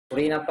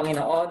Purihin ang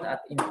Panginoon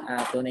at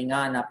tunay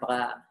nga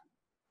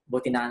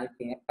napakabuti na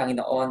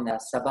Panginoon na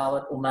sa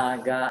bawat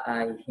umaga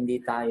ay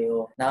hindi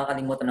tayo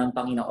nakakalimutan ng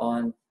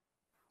Panginoon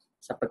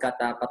sapagkat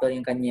patuloy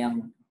ang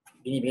kanyang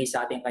binibigay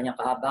sa atin, kanyang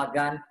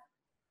kahabagan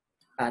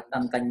at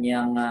ang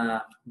kanyang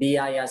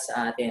biyaya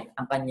sa atin,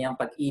 ang kanyang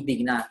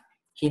pag-ibig na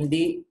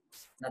hindi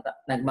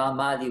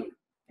nagmamaliw.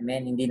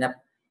 Amen?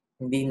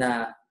 Hindi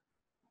na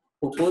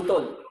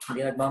puputol,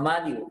 hindi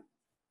nagmamaliw.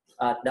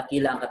 At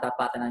dakila ang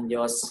katapatan ng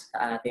Diyos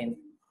sa atin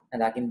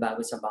na laging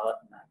bago sa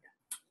bawat umaga.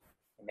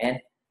 Amen?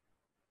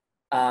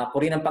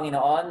 Purihin ang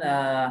Panginoon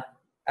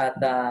at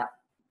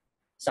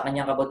sa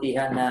kanyang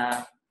kabutihan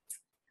na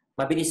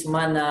mabilis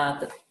man na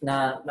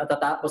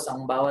natatapos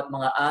ang bawat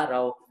mga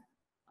araw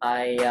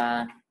ay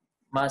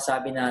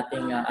masabi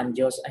natin ang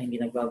Diyos ay hindi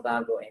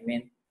nagbabago.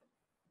 Amen?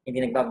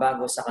 Hindi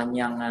nagbabago sa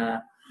kanyang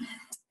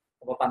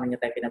kung paano niya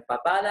tayo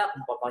pinagpapala,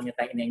 kung paano niya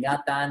tayo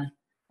iningatan,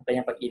 ang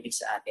kanyang pag-ibig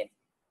sa atin.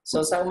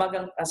 So sa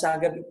sa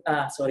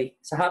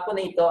hapon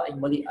na ito ay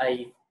muli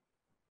ay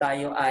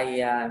tayo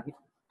ay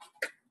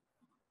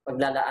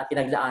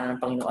pinaglaanan ng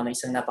Panginoon ng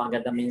isang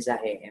napakagandang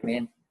mensahe.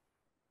 Amen.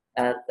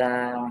 At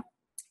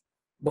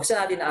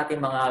buksan natin ang ating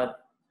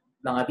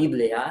mga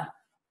Biblia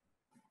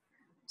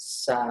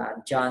sa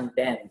John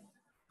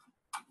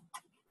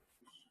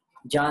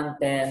 10. John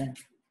 10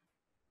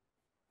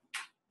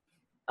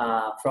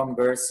 from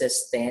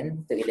verses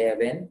 10 to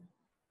 11.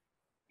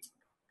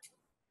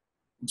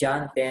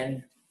 John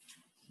 10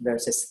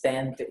 verses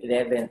 10 to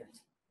 11.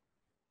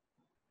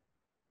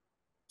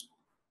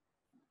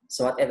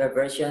 So whatever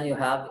version you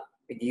have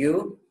with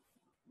you,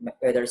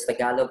 whether it's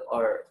Tagalog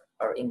or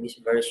English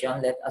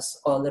version, let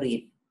us all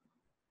read.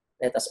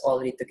 Let us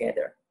all read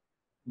together.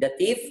 The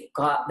thief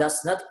does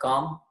not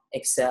come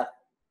except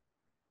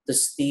to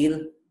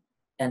steal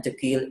and to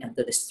kill and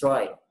to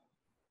destroy.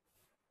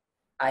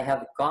 I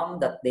have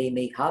come that they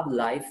may have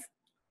life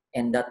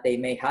and that they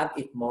may have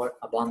it more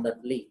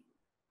abundantly.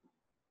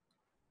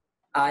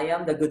 I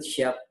am the good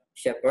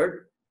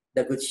shepherd.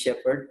 The good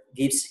shepherd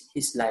gives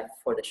his life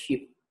for the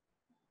sheep.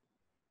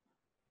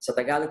 Sa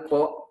Tagalog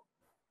po,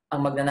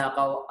 ang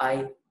magnanakaw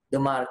ay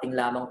dumarating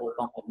lamang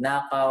upang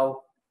magnakaw,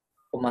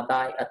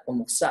 pumatay at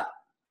pumuksa.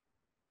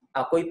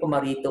 Ako'y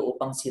pumarito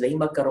upang sila'y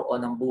magkaroon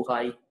ng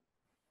buhay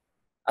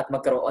at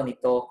magkaroon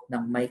ito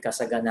ng may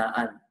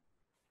kasaganaan.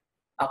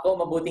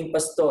 Ako, mabuting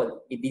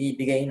pastol,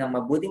 ibinibigay ng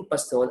mabuting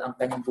pastol ang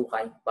kanyang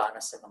buhay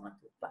para sa mga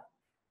tupa.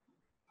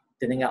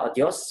 Tunay nga, O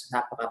Diyos,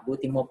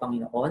 napakabuti mo,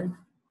 Panginoon,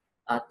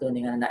 at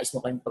tunay nga nais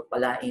mo kami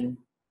pagpalain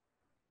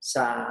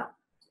sa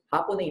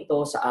hapon na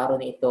ito, sa araw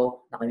na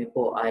ito, na kami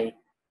po ay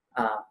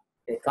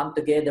we'll come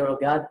together, O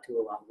God,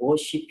 to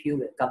worship you.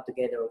 We'll come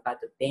together, O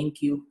God, to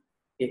thank you.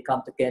 We'll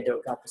come together,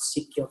 O God, to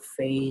seek your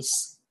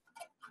face,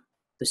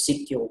 to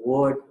seek your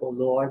word, O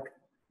Lord.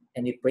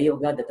 And we pray, O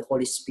God, that the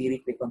Holy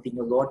Spirit will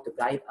continue, Lord, to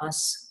guide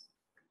us.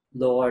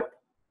 Lord,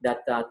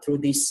 that through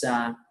this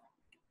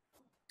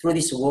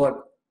word,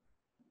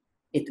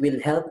 it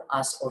will help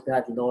us, O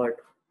God, Lord,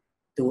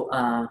 to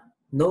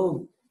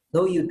know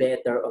you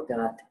better, O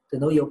God, to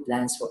know your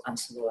plans for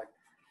us, Lord.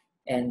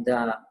 And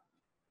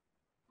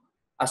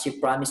as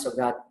you promise, O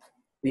God,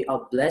 we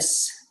are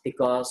blessed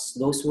because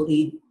those who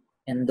read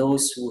and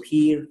those who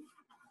hear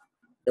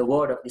the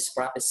word of this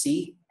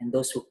prophecy and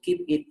those who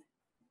keep it,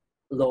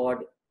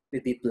 Lord, will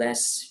be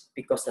blessed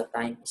because the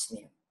time is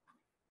near.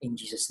 In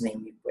Jesus'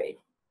 name we pray.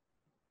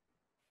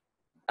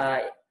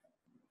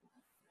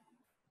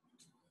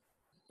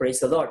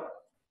 Praise the Lord.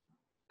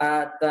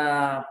 At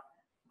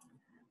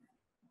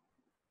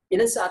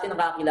ilan sa atin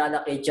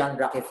nakakilala kay John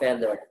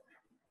Rockefeller?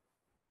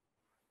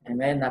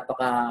 Amen.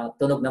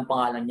 Napakatunog ng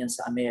pangalan niyan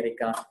sa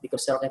Amerika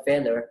because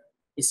Rockefeller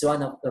is one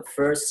of the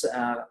first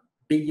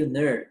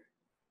billionaire.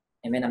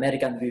 Amen.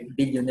 American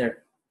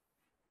billionaire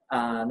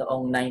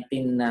noong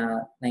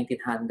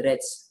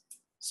 1900s.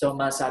 So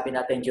masabi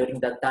natin during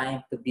that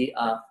time to be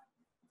a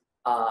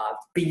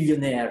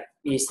billionaire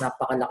is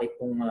napakalaki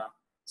pong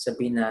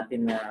sabihin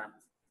natin na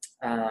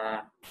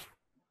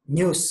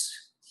news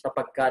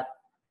sapagkat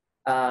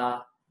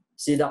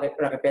si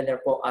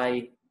Rockefeller po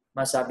ay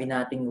masabi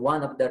natin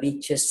one of the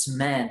richest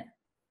men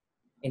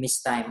in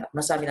his time. At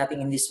masabi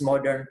natin in the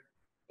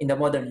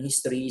modern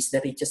history is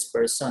the richest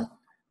person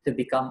to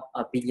become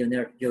a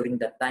billionaire during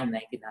that time,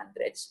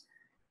 1900s.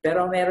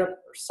 Pero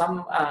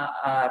some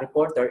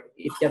reporter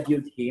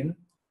interviewed him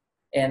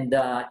and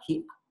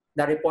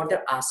the reporter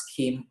asked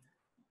him,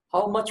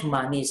 how much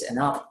money is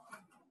enough?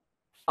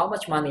 How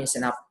much money is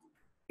enough?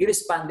 He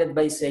responded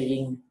by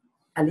saying,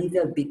 a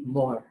little bit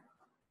more.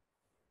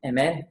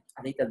 Amen?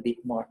 A little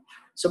bit more.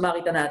 So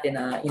makita natin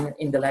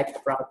in the life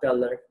of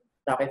Rockefeller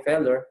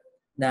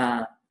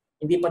na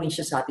hindi pa rin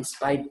siya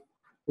satisfied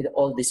with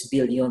all these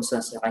billions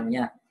na sa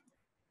kanya.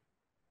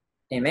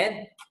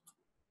 Amen?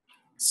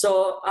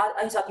 So,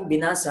 ayon sa ating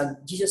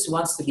binasag, Jesus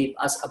wants to give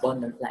us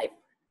abundant life.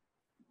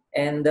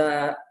 And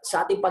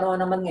sa ating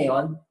panahon naman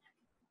ngayon,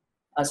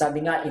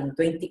 sabi nga in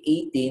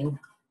 2018,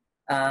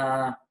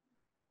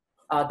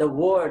 the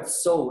world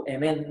saw,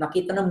 amen,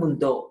 nakita ng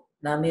mundo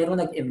na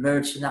mayroong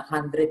nag-emerge na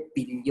 100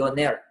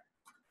 billionaire.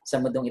 sa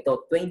mundong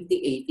ito.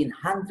 2018,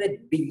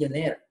 100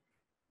 billionaire.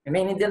 I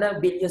mean, hindi na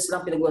billions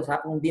lang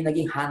pinag-uusapan, hindi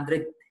naging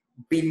 $100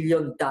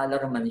 billion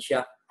man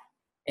siya.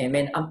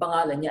 Amen. Ang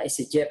pangalan niya ay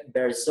si Jeff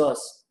Bezos.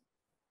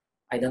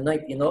 I don't know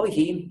if you know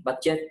him,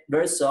 but Jeff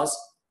Bezos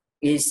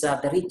is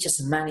the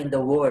richest man in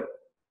the world.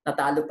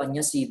 Natalo pa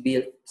niya si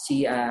Bill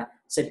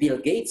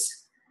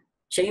Gates.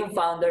 Siya yung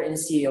founder and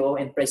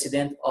CEO and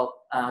president of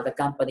the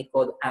company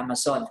called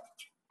Amazon.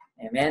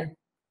 Amen.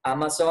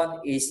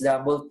 Amazon is the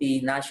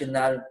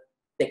multinational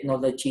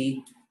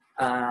technology,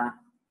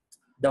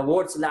 the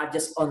world's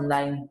largest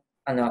online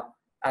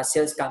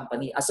sales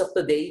company. As of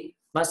today,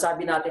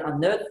 masabi natin ang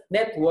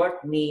net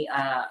worth ni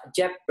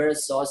Jeff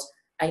Bezos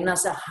ay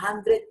nasa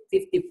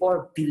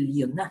 $154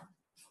 billion na.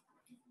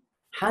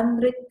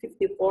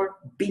 $154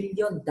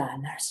 billion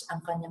ang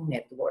kanyang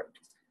net worth.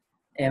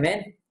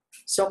 Amen?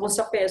 So kung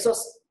sa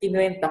pesos,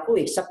 kinuwenta ko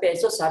sa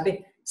pesos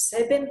sabi,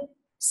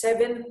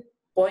 7.5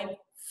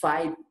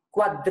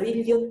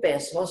 quadrillion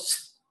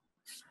pesos.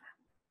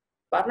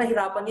 Parang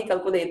nahirapan niya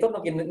i-calculator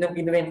nung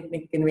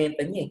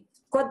kinuwenta niya.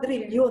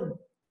 Quadrillion.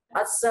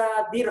 At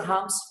sa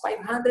dirhams,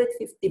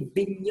 550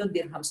 billion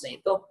dirhams na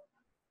ito.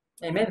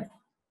 Amen.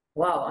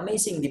 Wow,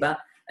 amazing, di ba?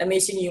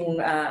 Amazing yung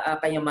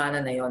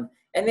kayamanan na yon.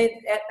 And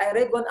I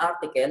read one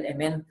article,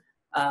 amen,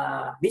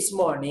 this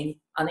morning,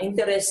 an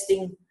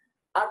interesting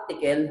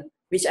article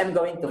which I'm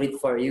going to read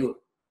for you.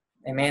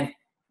 Amen.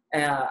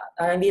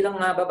 Hindi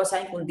lang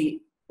babasahin,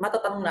 kundi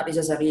matatanong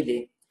natin sa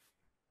sarili.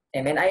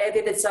 Amen. I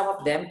edited some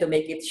of them to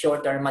make it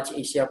shorter, much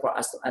easier for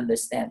us to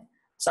understand.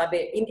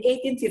 Sabi, in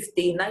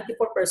 1850,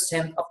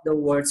 94% of the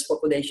world's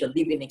population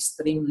live in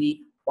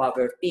extremely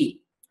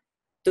poverty.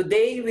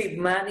 Today, we've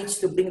managed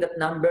to bring that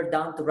number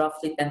down to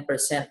roughly 10%.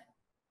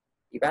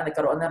 Diba?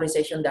 Nagkaroon ng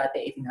recession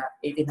dati,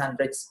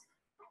 1800s.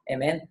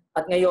 Amen?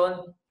 At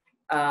ngayon,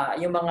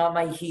 yung mga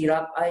may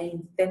hirap ay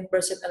 10%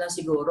 na lang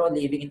siguro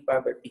living in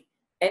poverty.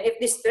 And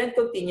if this trend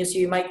continues,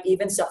 you might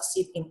even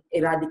succeed in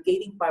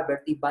eradicating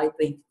poverty by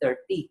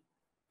 2030.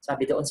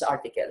 Sabi doon sa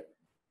article.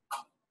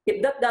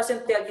 If that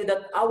doesn't tell you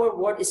that our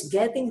world is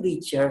getting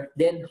richer,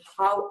 then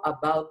how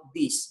about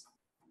this?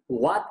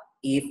 What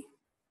if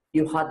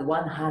you had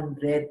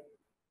 $150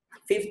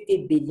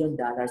 billion?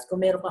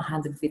 Kung meron ka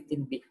 $150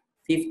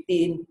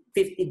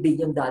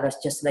 billion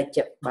just like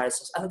Jeff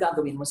Bezos, ano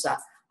gagawin mo sa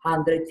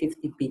 $150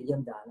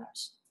 billion?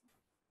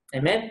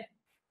 Amen?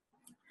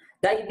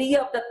 The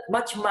idea of that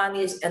much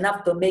money is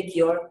enough to make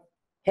your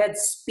head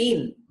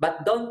spin.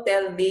 But don't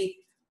tell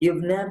me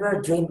you've never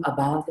dreamed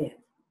about it,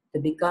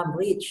 to become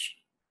rich.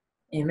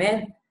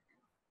 Amen?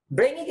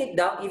 Bringing it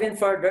down even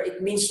further, it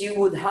means you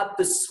would have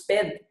to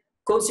spend,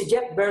 kung si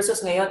Jeff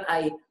Bezos ngayon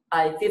ay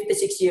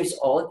 56 years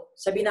old,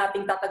 sabihin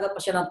natin tatagal pa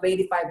siya ng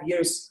 25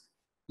 years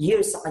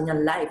sa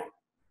kanyang life.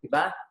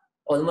 Diba?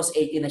 Almost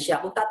 80 na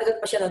siya. Kung tatagal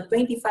pa siya ng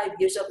 25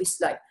 years of his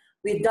life,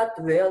 with that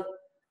wealth,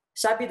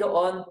 sabi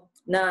doon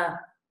na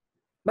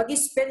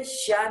mag-spend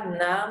siya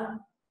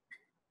ng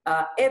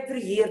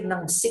every year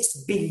ng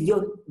 $6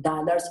 billion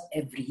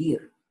every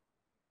year.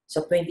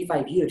 Sa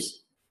 25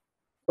 years.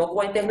 Kung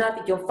kuwentahin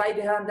natin yung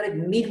 $500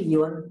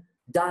 million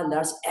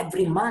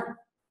every month.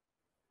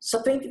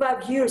 Sa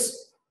 25 years,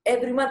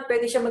 every month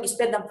pwede siya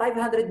mag-spend ng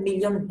 $500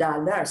 million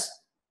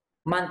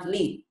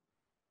monthly.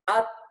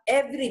 At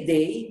every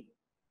day,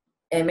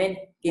 amen,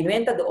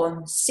 kinuwenta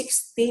doon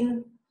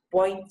 $16.6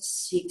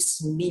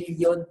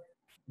 million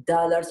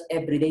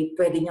every day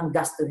pwede niyang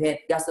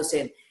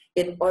gastusin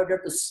in order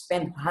to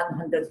spend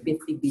 $150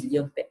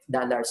 billion.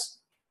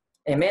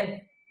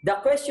 Amen? The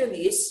question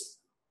is,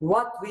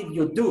 what will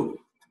you do?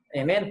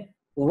 Amen?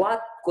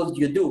 What could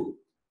you do?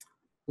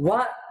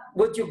 What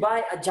would you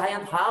buy a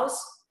giant house?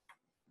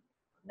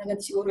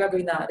 Siguro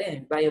gagawin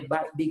natin, buy a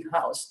big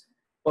house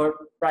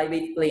or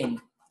private plane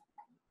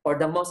or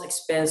the most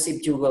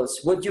expensive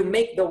jewels. Would you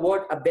make the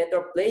world a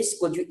better place?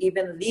 Could you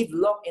even live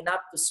long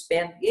enough to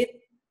spend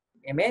it?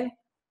 Amen?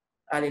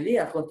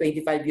 Hallelujah. Kung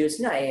 25 years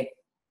na,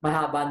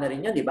 mahaba na rin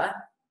yun, di ba?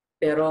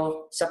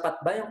 Pero sapat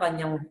ba yung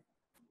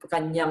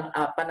kanyang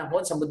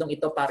panahon sa mundong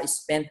ito para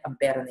spend ang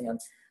pera na yun?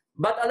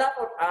 But a lot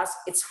of us,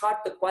 it's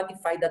hard to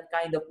quantify that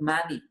kind of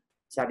money,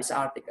 sabi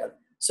sa article.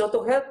 So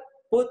to help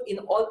put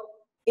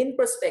in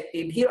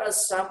perspective, here are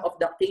some of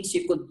the things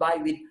you could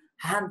buy with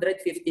 $150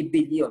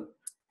 billion.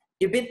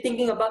 You've been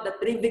thinking about the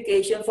dream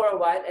vacation for a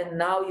while and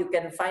now you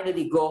can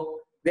finally go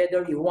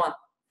whether you want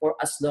for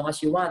as long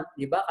as you want.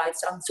 Diba? Kahit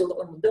saan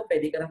sulok ng mundo,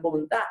 pwede ka nang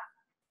pumunta.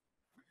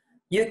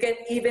 You can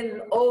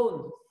even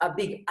own a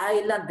big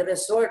island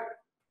resort.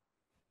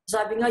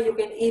 Sabi nga, you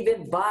can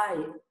even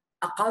buy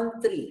a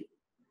country.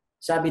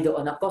 Sabi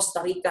doon na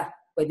Costa Rica.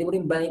 Pwede mo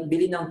rin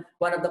bili ng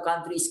one of the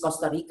countries,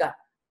 Costa Rica.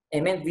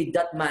 Amen? With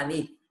that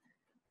money.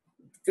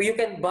 So you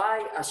can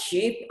buy a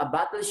ship, a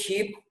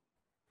battleship.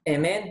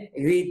 Amen?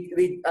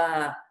 With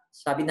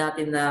sabi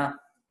natin na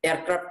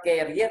aircraft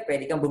carrier,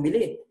 pwede kang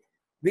bumili.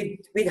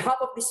 With half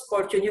of this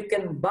fortune, you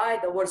can buy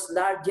the world's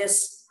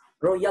largest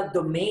royal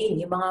domain,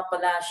 yung mga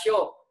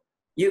palasyo.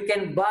 You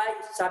can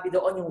buy, sabi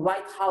doon, yung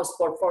White House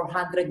for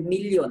 $400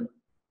 million.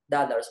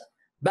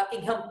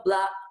 Buckingham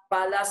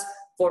Palace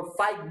for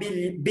 5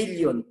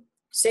 billion.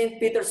 St.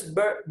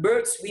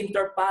 Petersburg's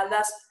Winter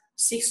Palace,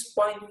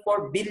 6.4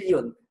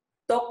 billion.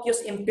 Tokyo's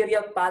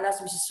Imperial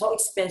Palace, which is so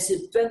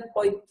expensive,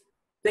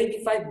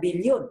 12.25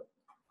 billion.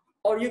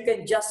 Or you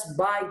can just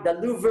buy the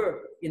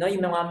Louvre, yung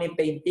mga may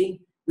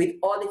painting, with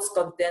all its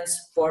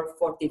contents for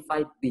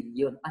 45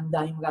 billion. Ang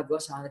daming magagawa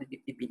sa 150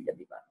 billion,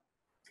 di ba?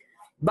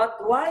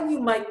 But while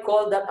you might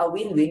call that a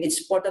win-win,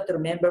 it's important to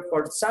remember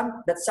for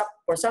some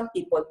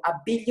people, a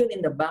billion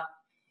in the bank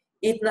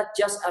is not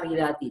just a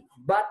reality,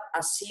 but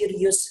a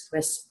serious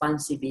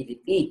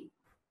responsibility.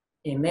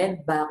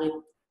 Amen? Bakit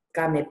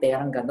kami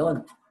perang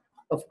ganon?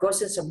 Of course,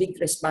 it's a big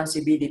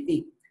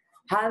responsibility.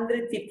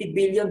 $150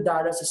 billion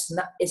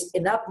is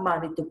enough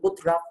money to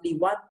put roughly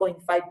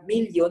 1.5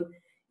 million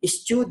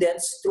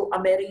students through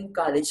American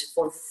college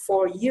for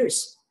 4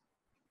 years.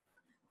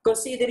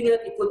 Considering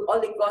that it will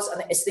only cost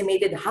an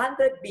estimated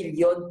 100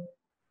 billion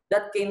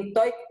that can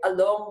take a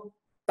long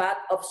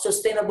path of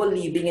sustainable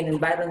living and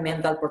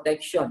environmental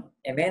protection.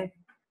 Amen?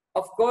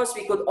 Of course,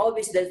 we could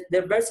always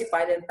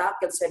diversify and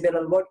tackle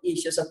several world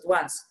issues at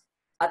once.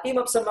 A team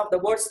of some of the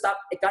world's top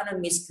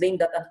economists claim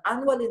that an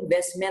annual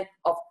investment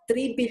of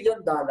 $3 billion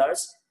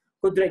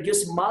could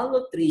reduce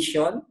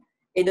malnutrition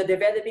in the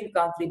developing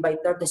country by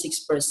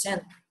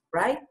 36%,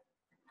 right?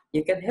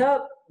 You can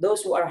help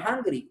those who are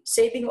hungry,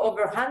 saving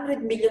over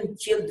 100 million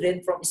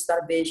children from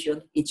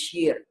starvation each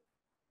year.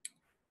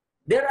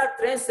 There are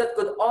trends that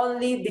could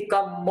only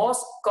become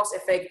most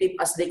cost-effective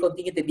as they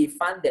continue to be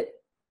funded.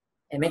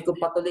 Amen,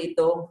 kung patuloy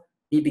itong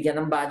bibigyan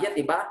ng budget,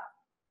 diba?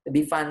 To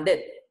be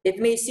funded. It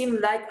may seem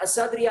like a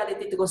sad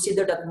reality to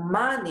consider that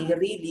money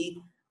really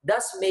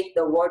does make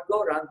the world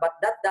go round, but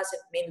that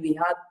doesn't mean we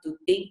have to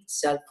think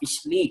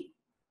selfishly.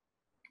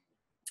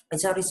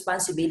 It's a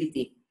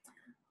responsibility.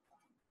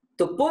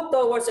 To put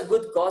towards a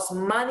good cause,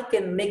 money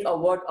can make a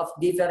world of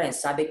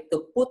difference. Sabi,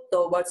 to put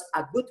towards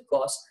a good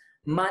cause,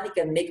 money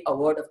can make a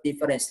world of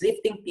difference,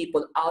 lifting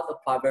people out of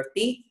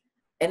poverty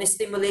and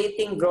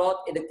stimulating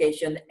growth,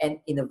 education, and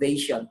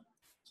innovation.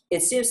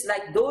 It seems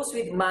like those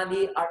with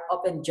money are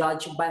often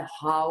judged by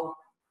how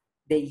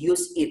they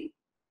use it.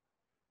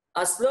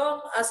 As long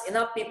as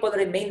enough people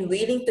remain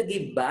willing to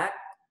give back,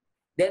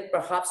 then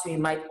perhaps we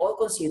might all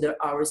consider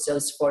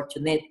ourselves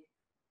fortunate.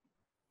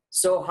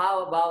 So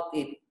how about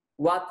it?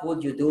 What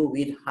would you do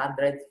with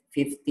 $150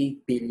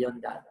 billion?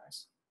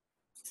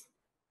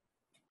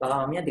 Baka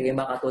mamaya, di kayo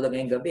makatulog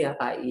ngayong gabi,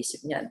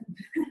 kaiisip niyan.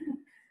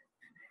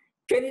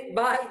 Can it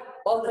buy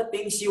all the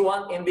things you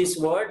want in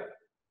this world?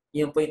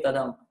 Yun po yung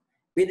tanong.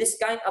 With this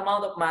kind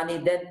amount of money,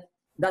 then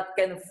that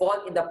can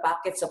fall in the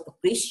pockets of a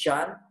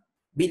Christian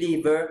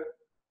believer,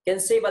 can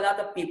save a lot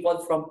of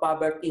people from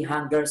poverty,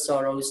 hunger,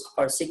 sorrows,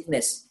 or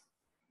sickness.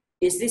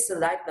 Is this the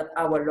life that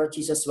our Lord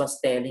Jesus was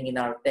telling in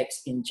our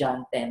text in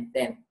John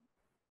 10:10?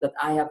 That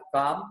I have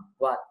come,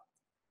 what?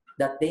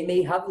 That they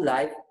may have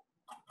life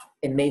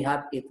and may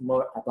have it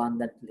more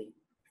abundantly.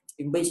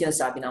 Yung ba yung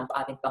sinasabi ng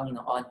ating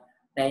Panginoon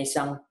na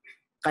isang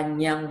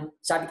kanyang,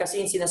 sabi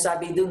kasi yung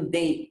sinasabi dun,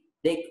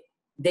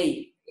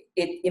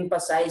 it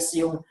emphasize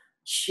yung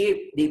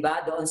sheep, di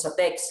ba? Doon sa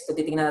text, kung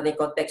titingnan natin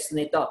yung context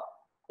nito,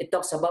 it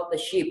talks about the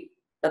sheep,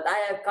 that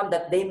I have come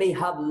that they may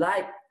have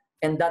life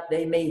and that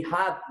they may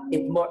have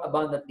it more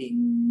abundantly.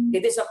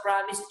 It is a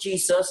promise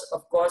Jesus,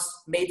 of course,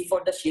 made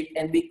for the sheep,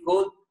 and we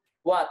could,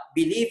 what?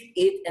 Believe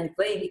it and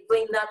claim.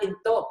 I-claim natin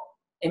to.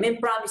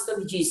 Amen? Promise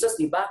to ni Jesus,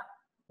 di ba?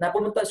 Na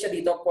pumunta siya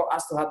dito for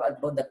us to have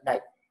abundant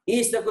life.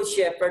 He is the good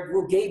shepherd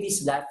who gave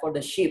his life for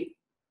the sheep.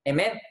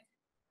 Amen?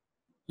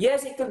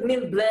 Yes, it could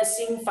mean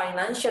blessing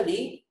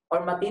financially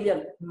or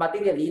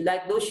materially,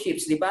 like those sheep,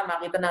 di ba?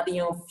 Makita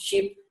natin yung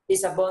sheep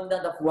is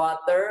abundant of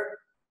water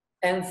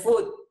and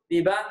food,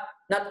 di ba?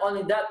 Not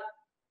only that,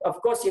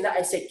 of course, sila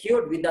ay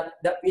secured with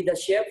the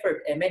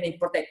shepherd. Amen? And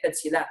protected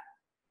sila.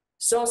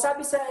 So,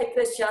 sabi sa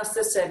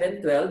Ecclesiastes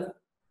 7:12,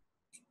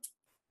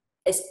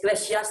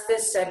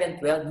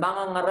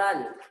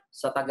 mangangaral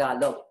sa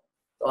Tagalog.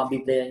 Ito ang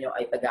Biblia nyo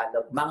ay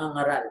Tagalog.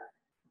 Mangangaral.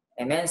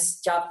 Amen?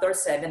 Chapter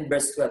 7,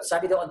 verse 12.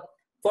 Sabi doon,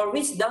 for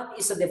wisdom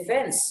is a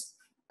defense,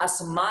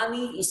 as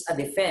money is a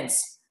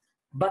defense.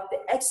 But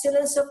the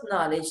excellence of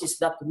knowledge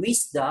is that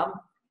wisdom,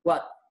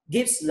 what?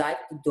 Gives life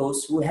to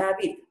those who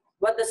have it.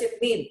 What does it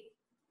mean?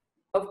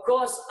 Of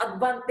course,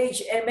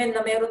 advantage, amen,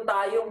 na meron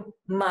tayong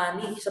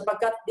money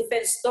sapagkat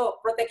defense to,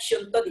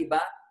 protection to, di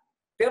ba?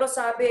 Pero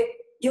sabi,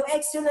 yung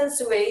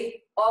excellence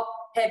way of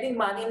having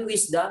money and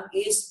wisdom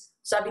is,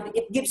 sabi,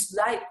 it gives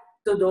life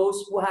to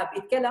those who have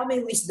it. Kailangan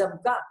may wisdom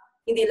ka.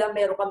 Hindi lang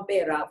meron kang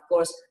pera, of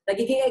course.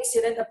 Nagiging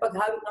excellent ang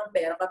paghawak ng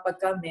pera kapag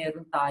ka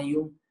meron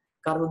tayong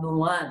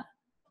karunungan,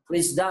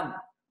 wisdom,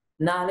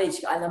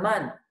 knowledge,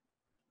 kaalaman.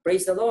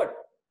 Praise the Lord.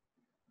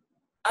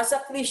 As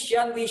a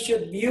Christian, we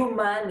should view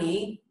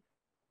money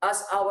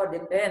as our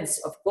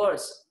defense, of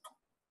course.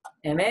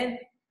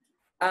 Amen?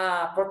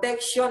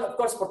 Protection, of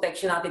course,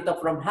 protection natin to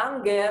from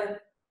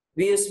hunger.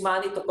 We use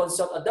money to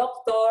consult a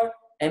doctor.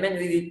 Amen?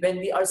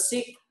 When we are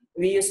sick,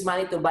 we use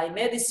money to buy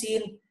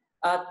medicine.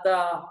 At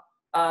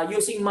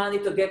using money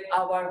to get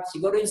our,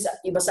 siguro yung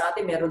iba sa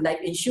atin, meron life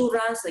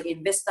insurance,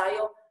 nag-invest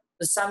tayo.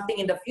 something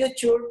in the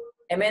future.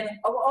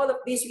 Amen. All of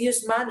this, we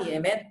use money.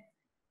 Amen.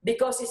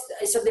 Because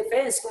it's a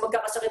defense. Kung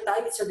magkakasakit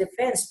tayo, it's a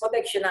defense.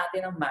 Protection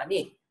natin ng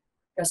money.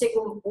 Kasi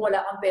kung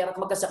wala kang pera at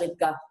magkasakit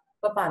ka,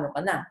 paano ka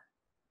na?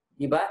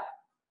 Diba?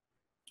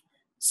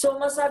 So,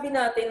 masabi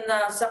natin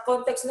na sa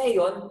context na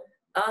iyon,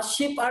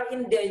 sheep are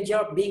in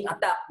danger of being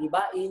attacked.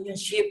 Diba? Iyon yung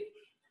sheep.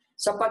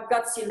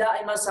 Sapagkat sila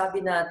ay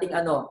masabi natin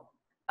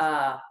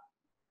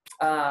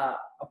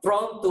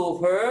prone to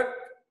hurt.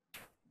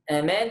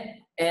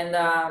 Amen? And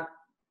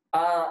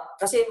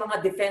kasi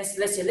mga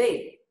defenseless sila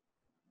eh.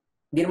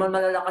 Hindi naman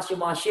malalakas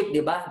yung mga sheep,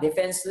 di ba?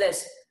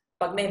 Defenseless.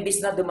 Pag may bis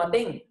na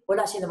dumating,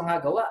 wala silang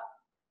mga gawa.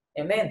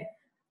 Amen.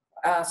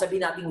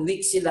 Sabihin natin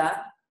weak sila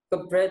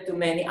compared to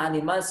many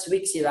animals,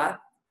 weak sila.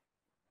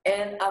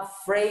 And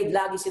afraid,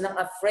 lagi silang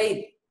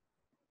afraid.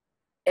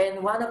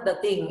 And one of the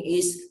thing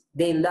is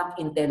they lack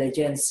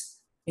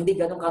intelligence. Hindi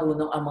ganun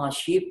karunong ang mga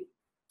sheep.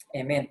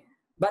 Amen.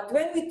 But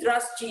when we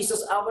trust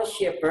Jesus, our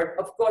shepherd,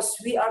 of course,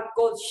 we are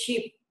called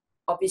sheep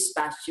of His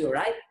pasture,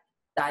 right?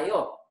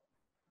 Tayo.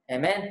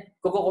 Amen?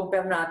 Kung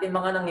kukumpare natin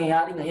mga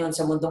nangyayari ngayon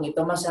sa mundong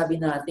ito,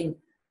 masabi natin,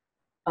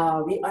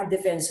 we are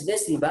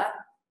defenseless, di ba?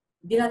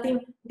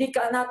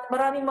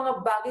 Maraming mga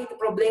bagay,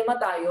 problema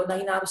tayo na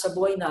hinaharap sa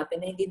buhay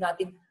natin na hindi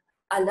natin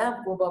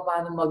alam kung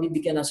paano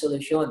mabibigyan ng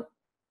solusyon.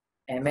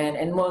 Amen?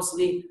 And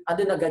mostly,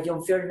 andun agad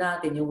yung fear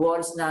natin, yung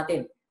worries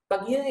natin.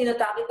 Pag yun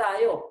inatake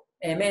tayo,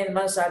 amen,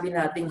 masabi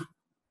natin,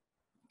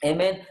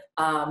 amen,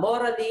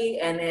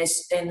 morally and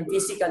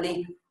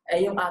physically,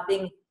 yung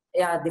ating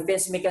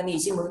defense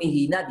mechanism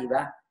humihina, di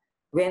ba?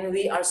 When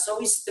we are so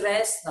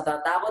stressed,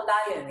 natatakot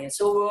tayo, and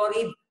so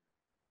worried,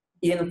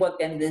 yun po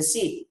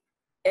tendency.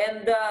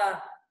 And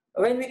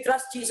when we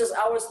trust Jesus,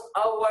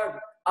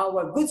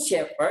 our good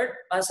shepherd,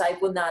 masabi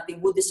po natin,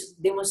 who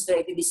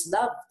demonstrated His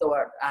love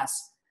toward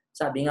us.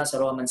 Sabi nga sa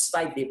Romans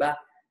 5, di ba?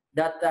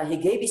 That He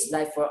gave His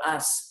life for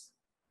us.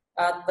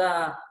 At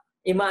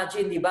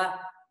imagine, di ba?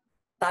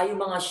 Tayo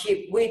mga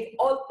sheep, with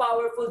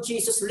all-powerful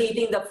Jesus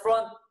leading the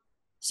front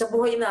sa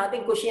buhay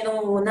natin, kung siya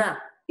nangunguna,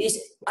 is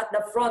at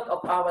the front of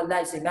our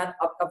lives, amen?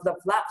 Of the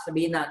flock,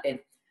 sabihin natin,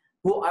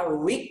 who are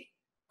weak,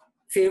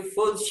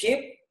 fearful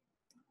sheep.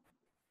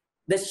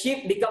 The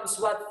sheep becomes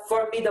what?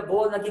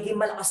 Formidable,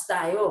 nagiging malakas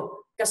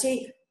tayo.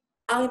 Kasi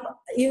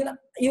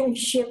yung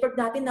shepherd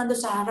natin nando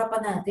sa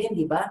harapan natin,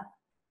 di ba?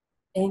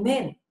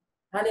 Amen.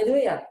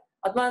 Hallelujah.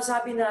 At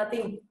masasabi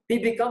natin,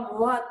 we become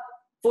what?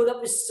 Full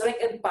of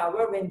strength and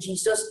power when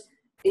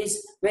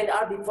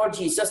are before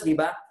Jesus, di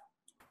ba?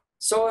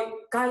 So,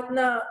 kahit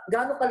na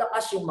gaano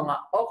kalakas yung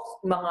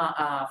mga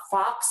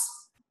fox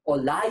o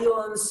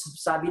lions,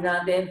 sabi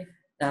natin,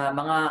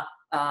 mga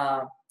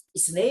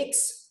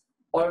snakes,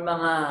 or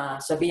mga,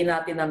 sabihin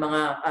natin na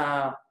mga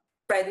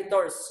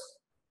predators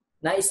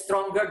na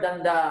stronger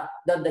than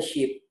the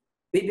sheep,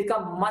 we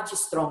become much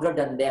stronger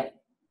than them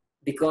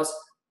because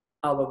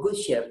our good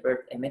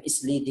shepherd, amen,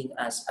 is leading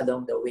us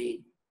along the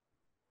way.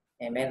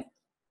 Amen.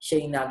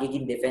 Siya yung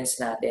nagiging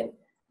defense natin.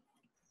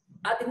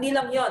 At hindi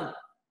lang yon.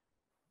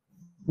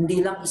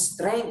 Hindi lang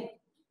strength.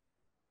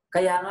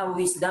 Kaya nga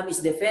wisdom is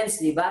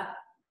defense, di ba?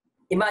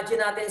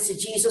 Imagine natin si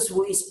Jesus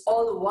who is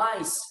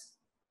all-wise,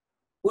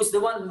 who's the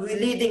one who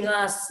leading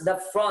us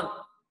the front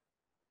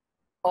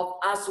of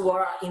us who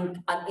are an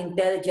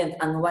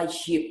intelligent and wise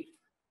sheep.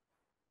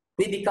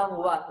 We become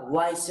what?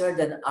 Wiser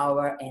than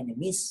our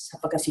enemies.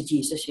 Sapagkat si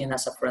Jesus yung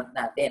nasa front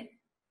natin.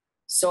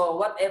 So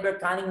whatever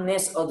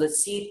cunningness or the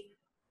deceit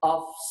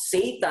of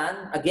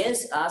Satan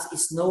against us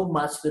is no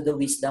match to the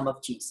wisdom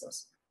of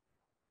Jesus.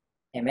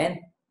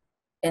 Amen?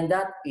 And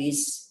that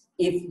is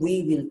if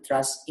we will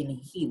trust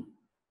in Him.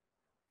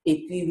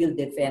 If we will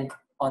depend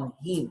on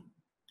Him.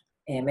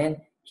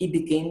 Amen? He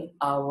became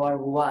our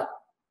what?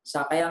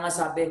 Kaya nga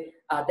sabi,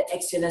 the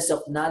excellence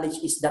of knowledge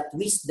is that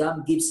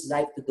wisdom gives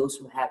life to those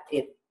who have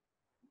it.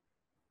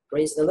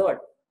 Praise the Lord.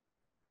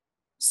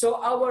 So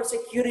our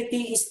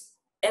security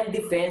and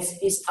defense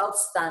is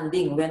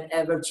outstanding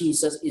whenever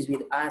Jesus is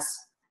with us.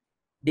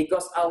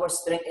 Because our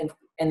strength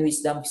and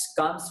wisdom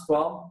comes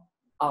from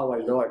our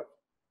Lord,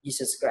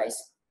 Jesus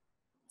Christ.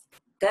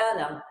 Kaya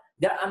lang,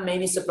 there are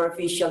many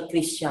superficial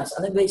Christians.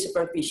 Ano ba yung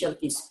superficial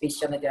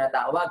Christian na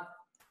tinatawag?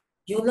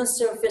 Yung lang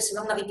surface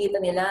lang nakikita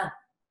nila.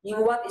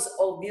 Yung what is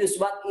obvious,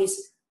 what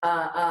is,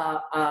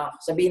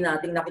 sabihin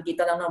natin,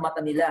 nakikita lang ng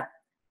mata nila.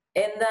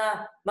 And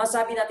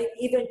masabi natin,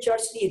 even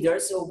church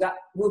leaders who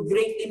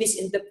greatly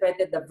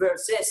misinterpreted the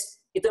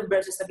verses. Itong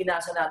verses na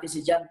binasa natin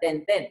si John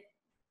 10:10.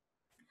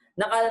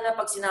 Nakala na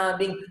pag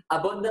sinabing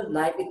abundant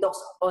life, it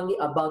talks only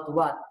about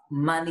what?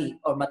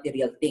 Money or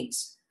material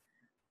things.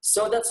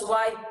 So that's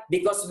why,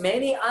 because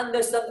many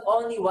understand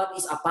only what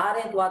is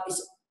apparent, what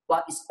is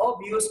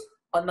obvious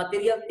on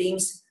material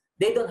things,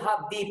 they don't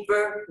have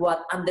deeper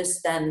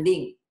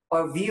understanding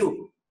or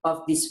view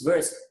of this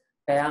verse.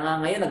 Kaya nga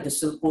ngayon,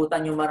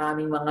 nagdusulputan yung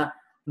maraming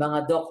mga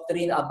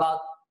doctrine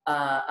about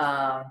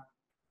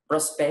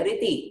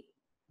prosperity,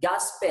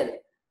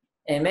 gospel.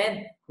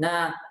 Amen?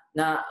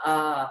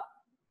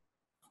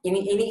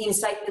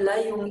 Ini-insight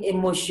nila yung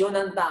emosyon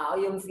ng tao,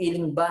 yung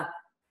feeling ba.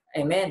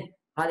 Amen?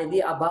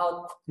 hallelujah,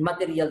 about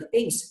material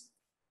things.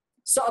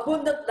 So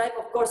abundant life,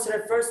 of course,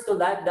 refers to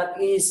life that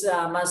is,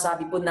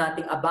 masabi po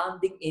natin,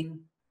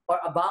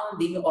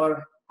 abounding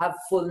or have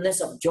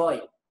fullness of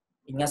joy.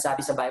 Yun nga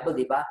sabi sa Bible,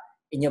 di ba?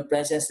 In your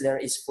presence, there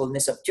is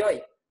fullness of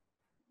joy.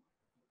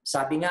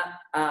 Sabi nga,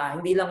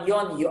 hindi lang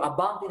yon, you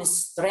abound in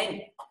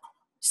strength.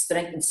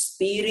 Strength in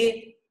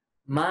spirit,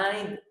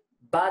 mind,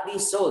 body,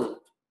 soul.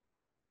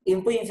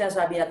 Yun po yung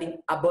sinasabi natin,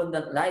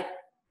 abundant life.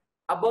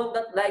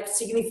 Abundant life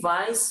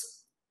signifies,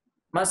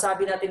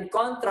 masabi natin,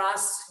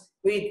 contrast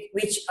with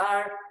which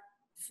are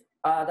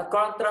the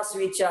contrast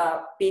which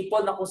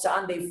people na kung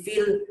saan they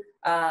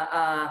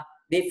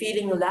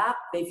feeling lack,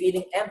 they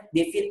feel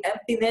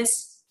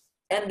emptiness,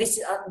 and this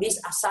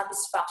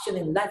satisfaction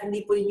in life.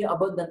 Hindi po yun yung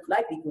abundant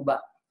life, di po ba?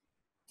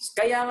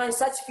 Kaya nga,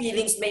 such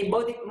feelings may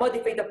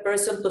motivate a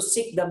person to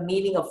seek the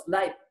meaning of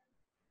life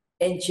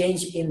and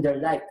change in their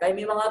life. Kaya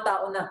may mga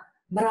tao na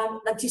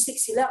nagsisik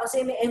sila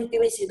kasi may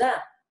emptiness sila.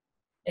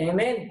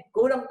 Amen.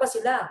 Kulang pa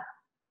sila.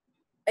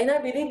 And I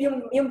believe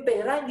yung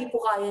pera, hindi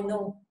po kaya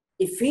nung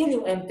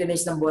i-feel yung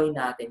emptiness ng buhay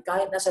natin.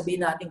 Kahit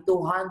nasabihin natin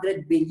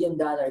 $200 billion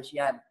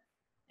yan.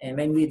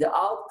 Amen.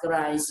 Without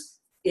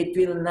Christ, it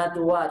will not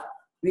what?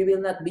 We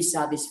will not be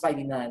satisfied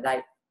in our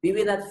life. We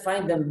will not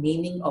find the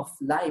meaning of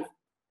life.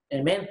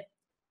 Amen?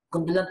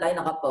 Kung doon lang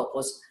tayo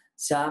nakapokus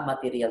sa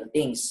material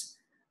things.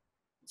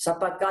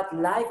 Sapagkat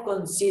life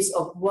consists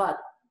of what?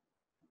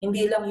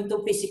 Hindi lang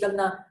ito physical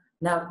na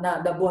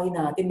buhay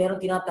natin. Meron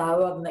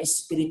tinatawag na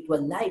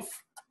spiritual life.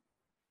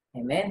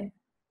 Amen?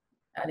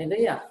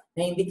 Hallelujah.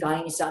 Na hindi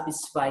kayang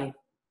isatisfy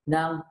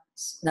ng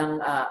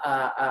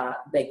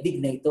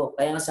daigdig na ito.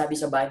 Kaya nga sabi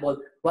sa Bible,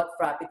 what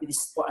profit it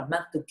is for a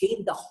man to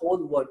gain the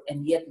whole world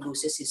and yet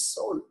loses his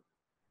soul.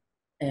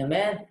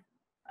 Amen?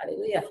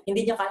 Hallelujah.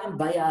 Hindi niya kayang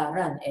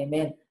bayaran,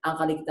 amen, ang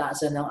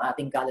kaligtasan ng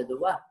ating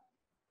kaluluwa.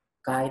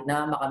 Kahit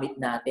na makamit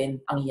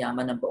natin ang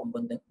yaman ng buong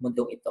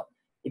mundong ito.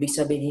 Ibig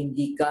sabihin,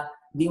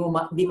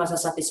 hindi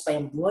masasatisfy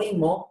ang buhay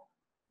mo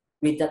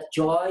with that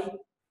joy,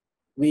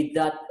 with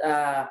that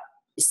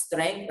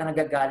strength na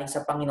nagagaling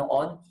sa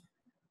Panginoon,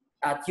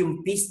 at yung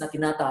peace na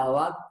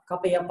tinatawag,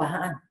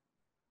 kapayapaan.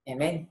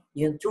 Amen?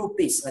 Yung true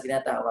peace na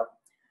tinatawag.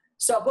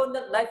 So,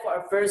 abundant life for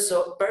a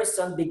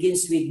person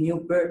begins with new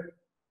birth.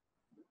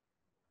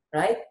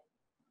 Right?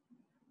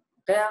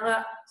 Kaya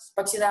nga,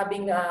 pag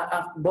sinabing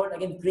born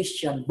again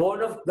Christian,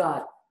 born of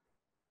God,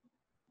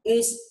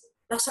 is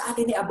nasa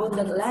atin ni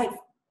abundant life.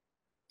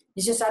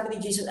 Yung sabi ni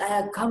Jesus, I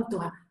have come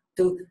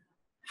to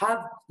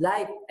have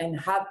life and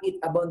have it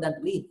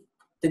abundantly.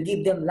 To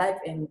give them life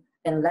and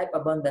life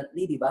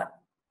abundantly, di ba?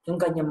 Yung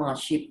kanyang mga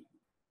sheep.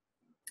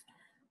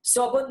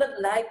 So abundant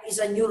life is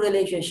a new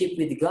relationship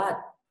with God.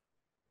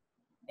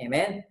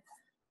 Amen?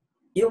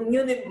 Yung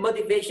new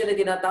motivation na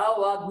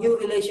tinatawag, new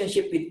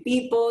relationship with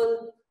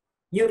people,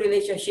 new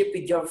relationship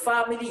with your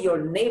family,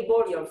 your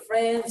neighbor, your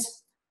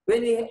friends.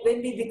 When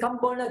we become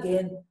born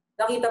again,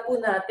 nakita po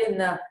natin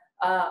na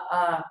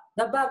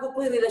nabago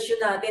po yung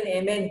relasyon natin,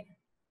 amen,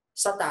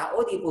 sa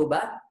tao, di po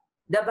ba?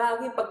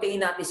 Nabago yung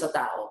pagtingin natin sa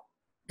tao.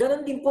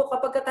 Ganon din po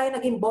kapag tayo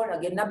naging born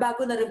again,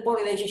 nabago na rin po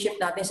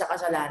relationship natin sa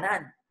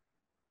kasalanan.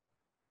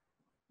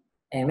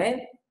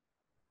 Amen?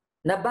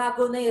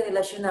 Nabago na yung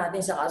relasyon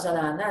natin sa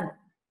kasalanan.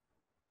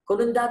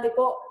 Kung dati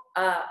po,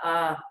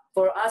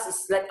 for us,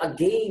 it's like a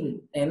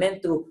game, amen,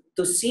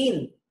 to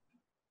sin.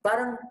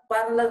 Parang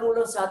laro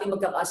lang sa ating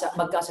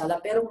magkasala.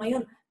 Pero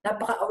ngayon,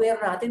 napaka-aware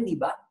natin, di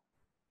ba?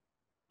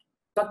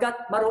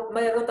 Pagkat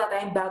mayroon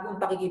tayong bagong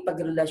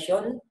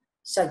pakikipagrelasyon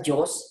sa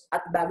Diyos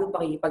at bagong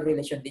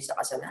pakikipagrelasyon din sa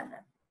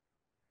kasalanan.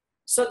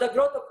 So the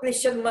growth of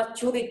Christian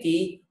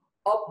maturity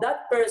of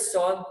that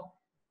person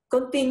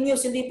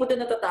continues, hindi po ito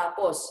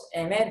natatapos.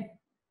 Amen?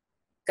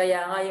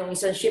 Kaya nga yung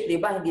isang ship, di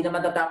ba, hindi naman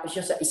tatapos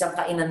yun sa isang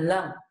kainan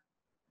lang.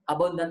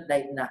 Abundant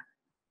life na.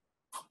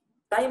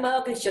 Tayo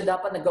mga Christian,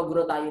 dapat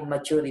nag-grow tayo in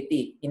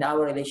maturity in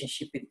our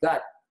relationship with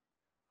God.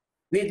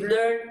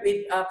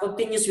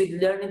 Continues with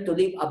learning to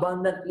live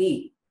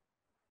abundantly.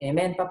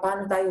 Amen?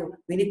 Paano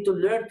tayo? We need to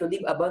learn to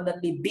live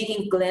abundantly,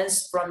 being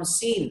cleansed from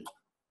sin.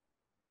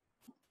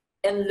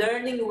 And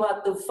learning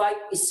what to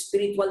fight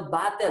spiritual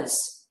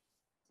battles.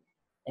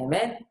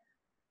 Amen?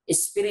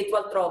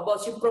 Spiritual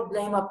troubles. Yung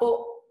problema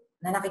po,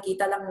 na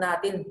nakikita lang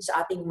natin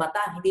sa ating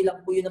mata, hindi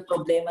lang po yun ang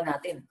problema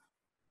natin.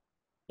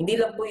 Hindi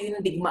lang po yun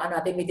ang digmaan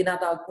natin, may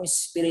tinatawag pong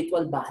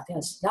spiritual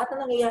battles. Lahat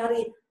na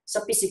nangyayari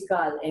sa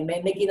physical,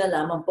 amen, may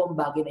kinalaman po ang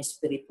bagay na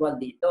spiritual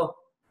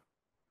dito.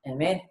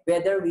 Amen?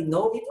 Whether we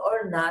know it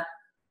or not,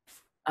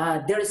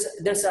 there's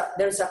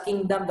a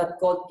kingdom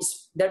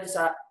there's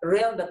a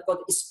realm that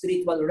called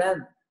spiritual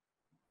realm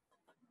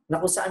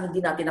na kung saan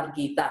hindi natin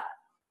nakikita.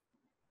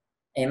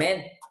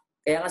 Amen?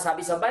 Kaya nga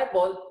sabi sa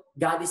Bible,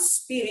 God is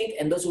spirit,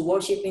 and those who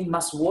worship Him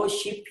must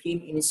worship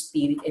Him in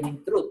spirit and in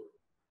truth.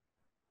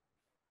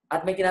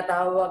 At may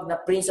tinatawag na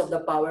prince of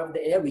the power of the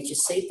air, which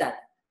is Satan.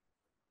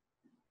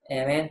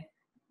 Amen?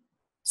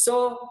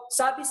 So,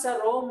 sabi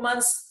sa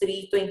Romans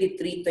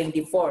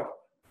 3:23-24,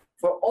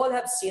 for all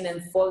have sinned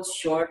and fall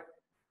short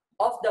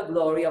of the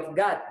glory of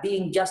God,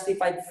 being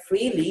justified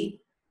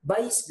freely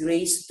by His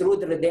grace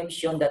through the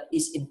redemption that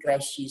is in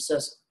Christ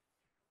Jesus.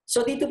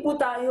 So dito po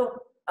tayo,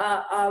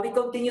 we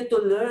continue to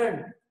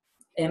learn.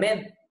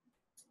 Amen.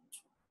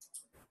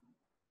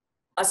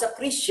 As a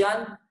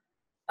Christian,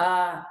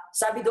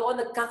 sabi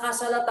doon,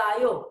 nagkakasala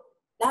tayo.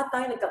 Lahat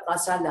tayo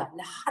nagkakasala.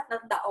 Lahat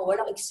ng tao,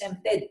 walang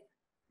exempted.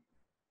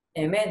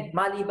 Amen.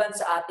 Maliban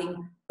sa ating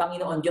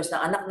Panginoon Diyos,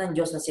 na anak ng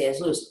Diyos na si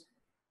Jesus,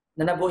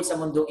 na nabuhay sa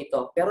mundong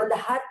ito. Pero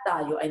lahat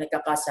tayo ay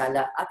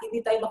nagkakasala at hindi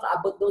tayo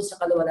makaabot doon sa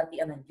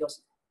kaluwalhatian ng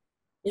Diyos.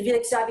 Yung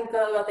pinagsabing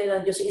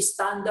kaluwalhatian ng Diyos, yung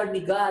standard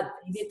ni God.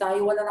 Hindi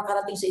tayo wala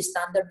nakarating sa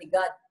standard ni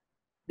God.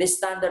 The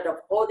standard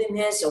of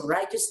holiness, of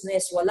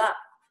righteousness, wala.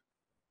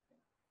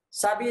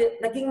 Sabi,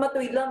 naging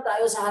matuwid lang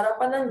tayo sa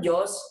harapan ng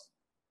Diyos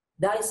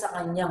dahil sa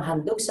Kanyang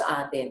handog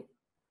sa atin.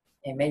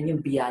 Amen,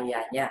 yung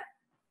biyaya niya.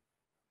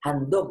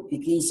 Handog,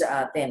 bigay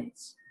sa atin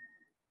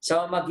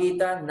sa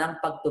magitan ng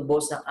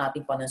pagtubos ng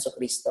ating Panginoon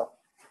Kristo.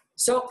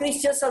 So,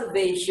 Christian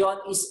salvation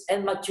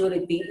and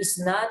maturity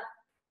is not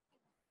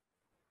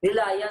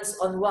reliance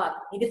on what?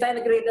 Hindi tayo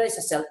nag-rely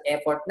sa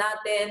self-effort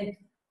natin,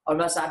 or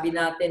masabi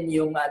natin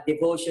yung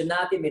devotion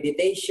natin,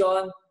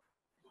 meditation,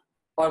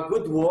 or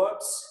good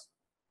works,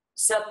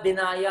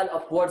 self-denial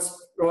of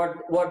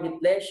worldly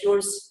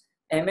pleasures,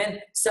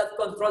 amen,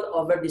 self-control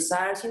over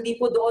desires. Hindi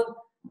po doon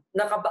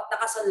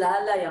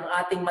nakasalalay ang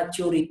ating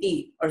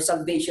maturity or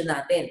salvation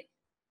natin.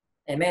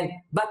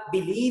 Amen. But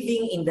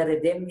believing in the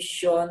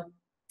redemption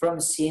from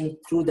sin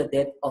through the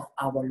death of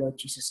our Lord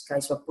Jesus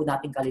Christ. Huwag po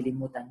natin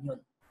kalilimutan yun.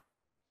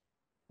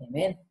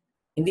 Amen.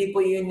 Hindi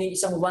po yun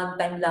isang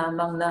one-time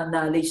lamang na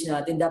knowledge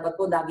natin. Dapat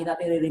po lagi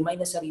natin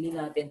i-remind na sarili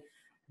natin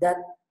that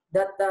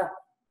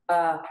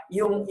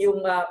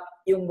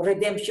yung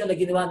redemption na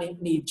ginawa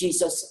ni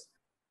Jesus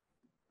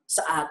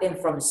sa atin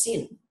from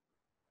sin.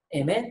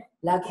 Amen?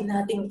 Lagi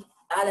nating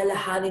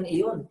alalahanin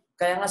iyon.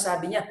 Kaya nga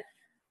sabi niya,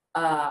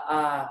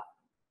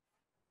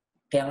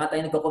 kaya nga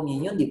tayo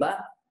nagko-communion, di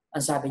ba?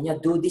 Ang sabi niya,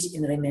 do this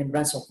in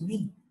remembrance of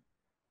me.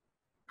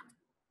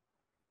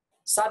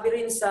 Sabi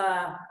rin sa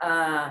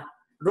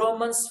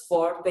Romans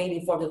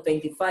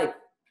 4:24-25,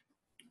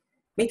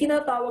 may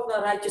tinatawag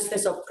na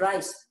righteousness of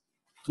Christ.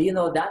 Do you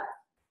know that?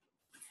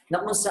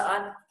 Na kung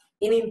saan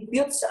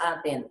in-impute sa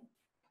atin.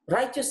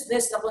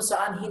 Righteousness na kung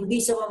saan hindi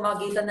sa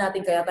pamamagitan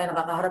natin kaya tayo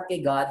nakakaharap kay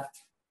God.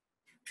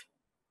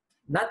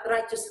 Not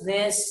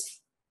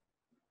righteousness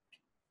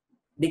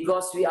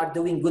because we are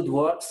doing good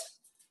works.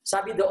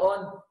 Sabi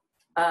doon,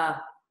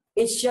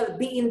 it shall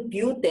be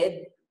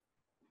imputed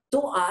to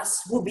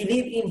us who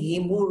believe in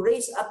Him who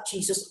raised up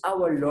Jesus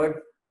our Lord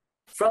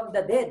from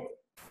the dead,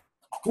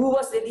 who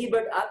was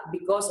delivered up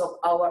because of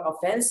our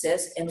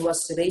offenses and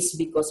was raised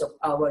because of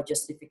our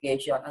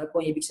justification. Ano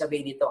po yung ibig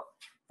sabihin dito?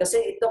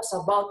 Kasi it talks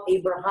about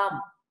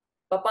Abraham.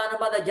 Paano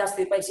ba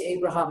na-justify si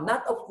Abraham?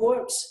 Not of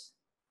works.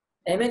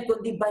 Amen?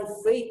 Kundi by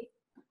faith.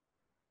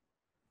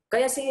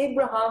 Kaya si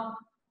Abraham,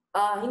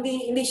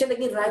 hindi siya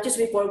naging righteous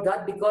before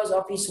God because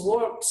of his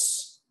works,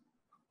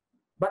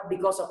 but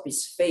because of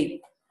his faith.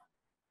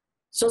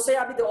 So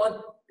sabi doon,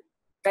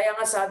 kaya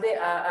nga sabi,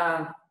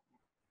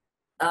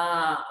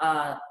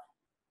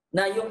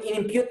 na yung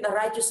in-impute na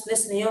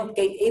righteousness niyo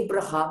kay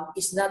Abraham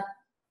is not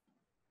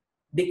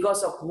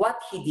because of what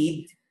he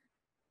did,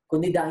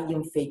 kundi dahil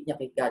yung faith niya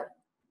kay God.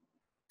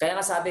 Kaya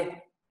nga sabi,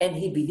 and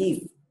he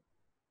believed.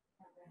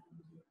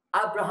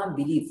 Abraham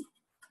believed.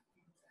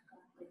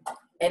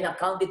 And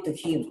accounted to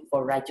him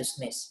for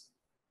righteousness.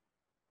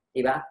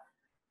 Diba?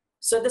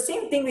 So the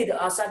same thing with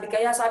us,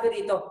 kaya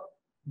sabi rito,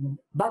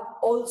 but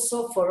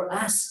also for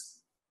us.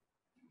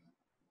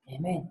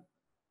 Amen.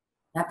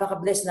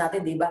 Napaka-bless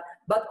natin, diba?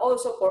 But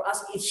also for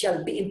us, it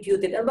shall be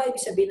imputed. Ano ba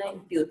ibig sabihin na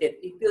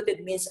imputed?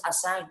 Imputed means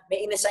assigned.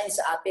 May inassign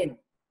sa atin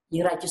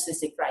yung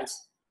righteousness ni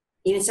Christ.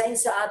 Inassign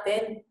sa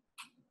atin,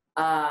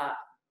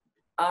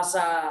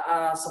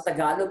 sa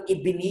Tagalog,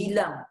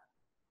 ibinilang,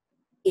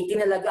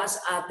 itinalaga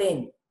sa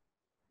atin.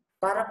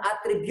 Parang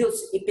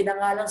attributes,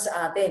 ipinangalang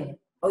sa atin,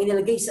 o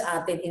inilagay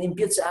sa atin,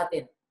 inimpute sa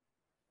atin.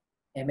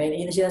 Amen?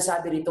 Yun ang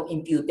sinasabi rito,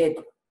 imputed.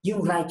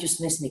 Yung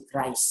righteousness ni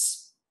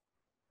Christ.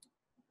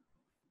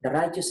 The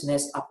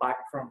righteousness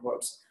apart from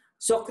works.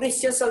 So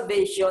Christian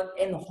salvation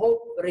and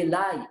hope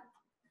rely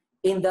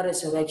in the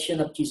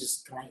resurrection of Jesus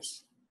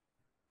Christ.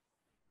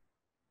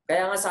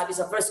 Kaya nga sabi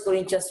sa 1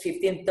 Corinthians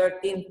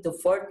 15:13-14,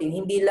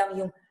 hindi lang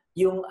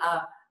yung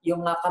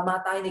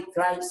kamatayan ni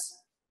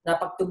Christ na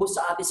pagtubos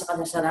sa atin sa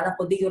kasalanan,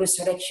 kundi yung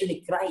resurrection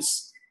ni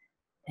Christ.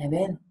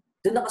 Amen?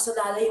 Doon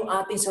nakasalalay yung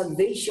ating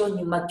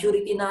salvation, yung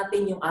maturity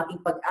natin, yung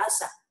ating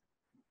pag-asa.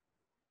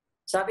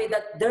 Sabi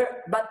that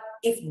but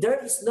if there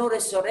is no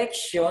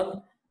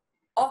resurrection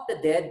of the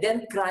dead,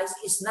 then Christ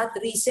is not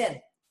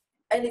risen.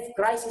 And if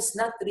Christ is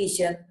not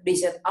risen,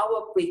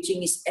 our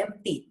preaching is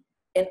empty,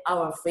 and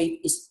our faith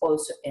is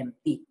also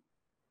empty.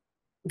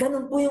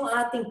 Ganun po yung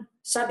ating,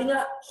 sabi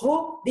nga,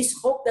 this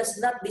hope does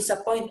not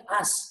disappoint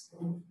us.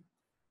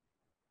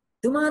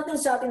 Dumating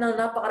sa atin ang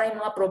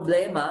napakaraming mga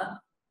problema.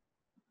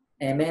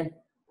 Amen.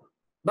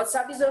 But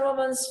sabi sa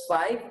Romans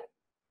 5,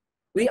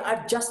 we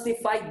are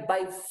justified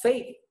by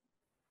faith.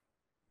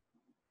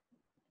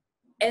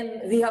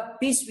 And we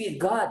have peace with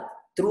God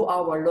through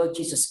our Lord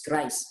Jesus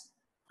Christ.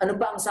 Ano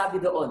pa ang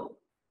sabi doon?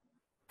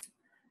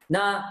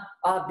 Na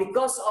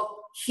because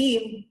of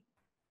Him,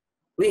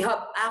 we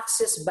have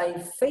access by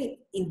faith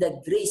in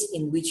the grace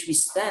in which we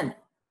stand.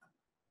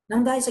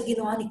 Nang dahil sa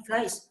ginawa ni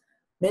Christ,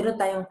 meron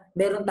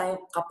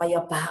tayong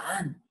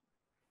kapayapaan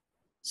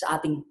sa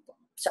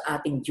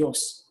ating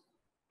Diyos.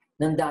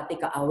 Nang dati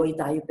kaaway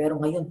tayo, pero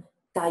ngayon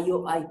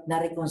tayo ay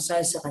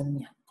na-reconcile sa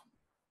Kanya.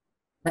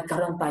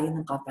 Nagkaroon tayo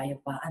ng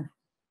kapayapaan.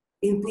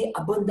 Yung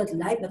abundant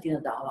life na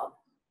tinatawag.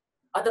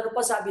 At ano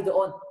pa sabi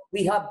doon?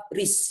 We have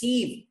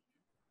received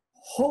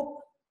hope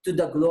to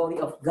the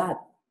glory of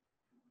God.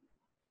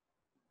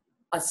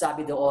 At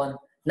sabi doon,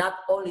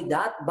 not only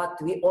that, but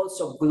we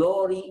also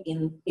glory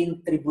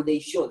in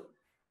tribulation.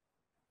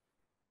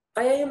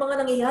 Kaya yung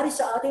mga nangyayari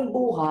sa ating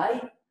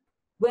buhay,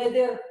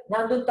 whether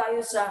nandun tayo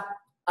sa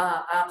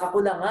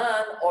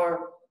kakulangan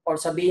or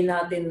sabihin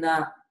natin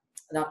na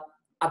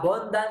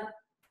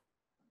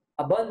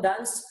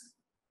abundance,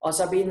 o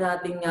sabihin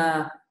natin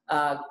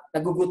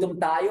nagugutom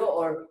tayo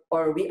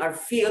or we are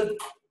filled,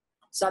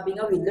 sabi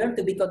nga, we learn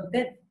to be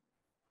content.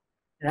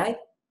 Right?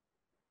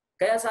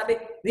 Kaya sabi,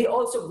 we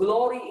also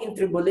glory in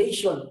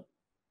tribulation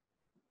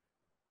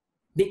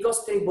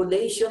because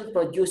tribulation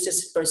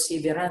produces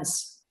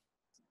perseverance.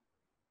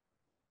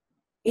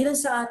 Ilan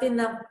sa atin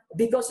na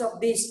because of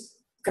this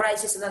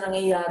crisis na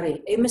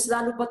nangyayari, mas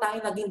lalo pa tayo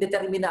naging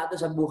determinado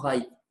sa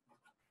buhay.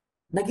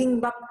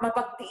 Naging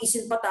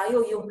mapagtiisin pa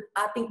tayo, yung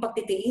ating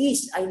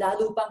pagtitiis ay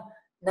lalo pang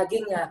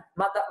naging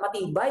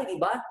matibay,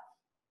 di ba?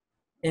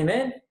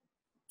 Amen?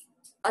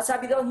 At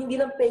sabi daw, hindi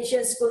lang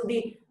patience,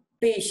 kundi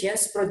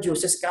patience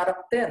produces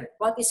character.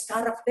 What is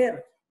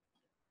character?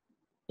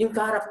 Yung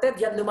character,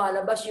 diyan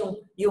lumalabas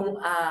yung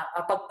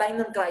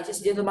pag-time ng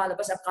crisis, diyan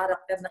lumalabas ang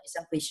character ng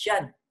isang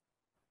Christian.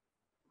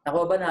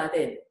 Nakuha ba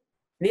natin?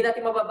 Hindi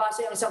natin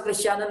mababasa yung isang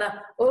Kristiyano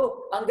na,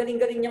 ang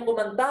galing-galing niyang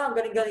kumanta, ang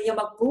galing-galing niyang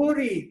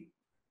magpuri.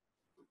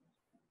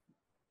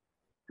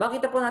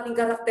 Makita po natin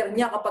karakter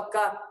niya kapag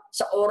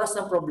sa oras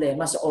ng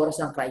problema, sa oras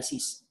ng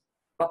crisis.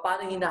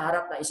 Paano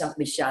hinaharap ng isang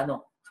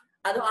Kristiyano?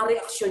 Ano ang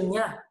reaksyon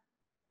niya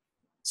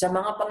sa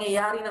mga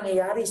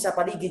nangyayari sa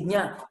paligid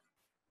niya?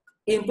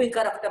 Yun po yung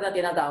karakter na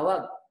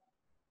tinatawag.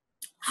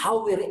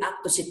 How we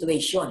react to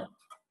situation.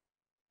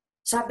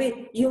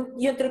 Sabi,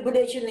 yung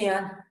tribulation na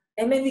yan,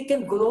 we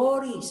can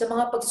glory sa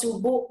mga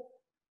pagsubok,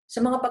 sa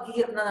mga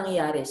paghihirap na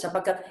nangyayari,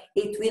 sapagkat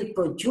it will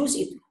produce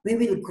it.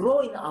 We will grow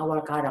in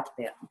our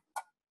character.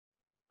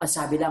 At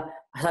sabi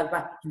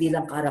pa, hindi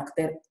lang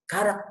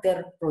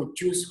character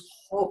produce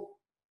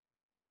hope.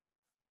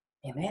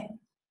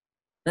 Amen?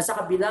 Nasa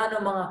kabila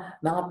ng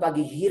mga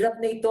paghihirap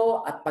na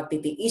ito at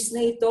pagtitiis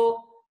na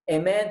ito,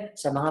 amen,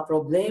 sa mga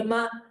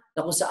problema na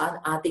kung saan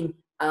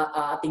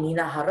ating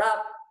hinaharap,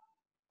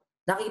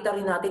 nakita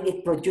rin natin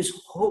it produce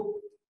hope.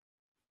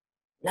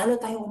 Lalo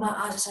tayong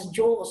umaasa sa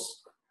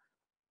Diyos.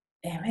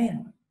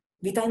 Amen.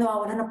 Hindi tayo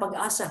nawawala ng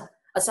pag-asa.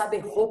 At sabi,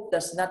 hope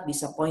does not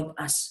disappoint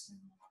us.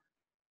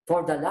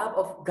 For the love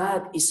of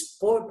God is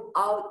poured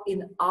out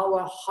in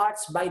our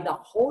hearts by the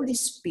Holy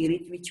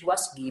Spirit which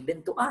was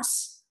given to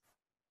us.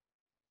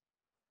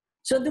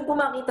 So doon po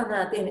makita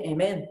natin,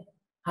 amen,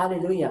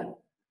 hallelujah,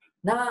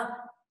 na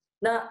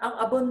ang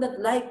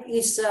abundant life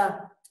is,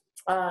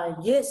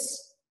 yes,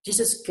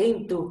 Jesus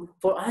came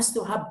for us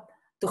to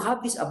have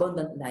this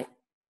abundant life.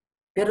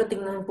 Pero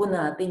tingnan po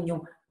natin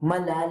yung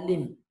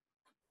malalim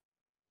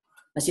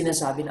na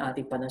sinasabi ng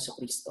ating Panginoon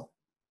Kristo.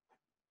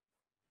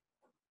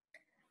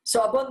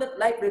 So abundant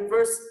life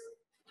refers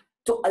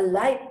to a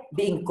life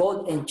being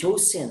called and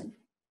chosen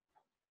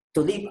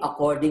to live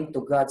according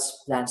to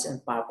God's plans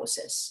and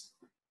purposes.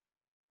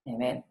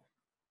 Amen.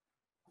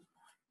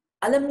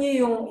 Alam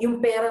niyo yung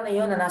pera na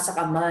yon na nasa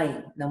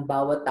kamay ng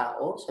bawat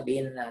tao,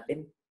 sabihin na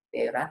natin,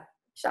 pera,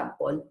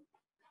 example.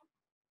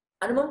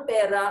 Ano mang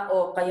pera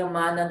o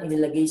kayamanan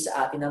inilagay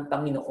sa atin ng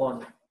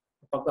Panginoon,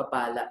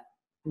 pagpapala,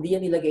 hindi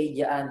yan ilagay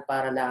diyan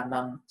para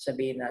lamang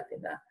sabihin natin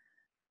na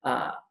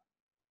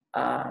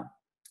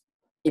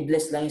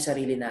i-bless lang yung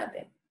sarili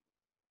natin.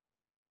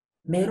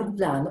 Merong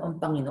plano ang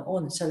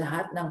Panginoon sa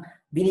lahat ng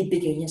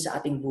binibigay niya sa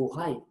ating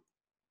buhay.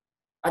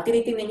 At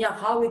tinitingnan niya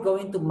how we're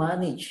going to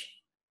manage,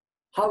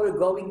 how we're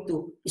going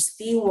to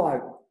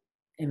steward,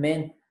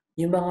 amen,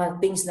 yung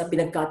mga things na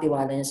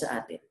pinagkatiwala niya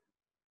sa atin.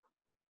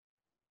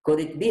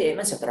 Could it be,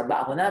 sa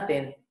trabaho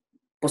natin,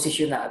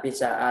 posisyon natin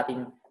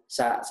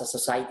sa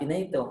society na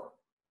ito.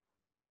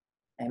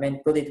 Amen.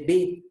 Could it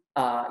be,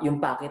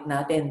 yung pocket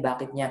natin,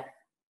 bakit niya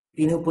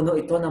pinupuno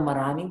ito ng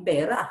maraming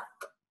pera?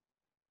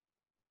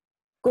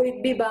 Could it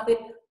be,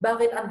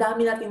 bakit ang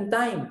dami nating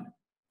time?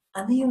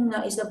 Ano yung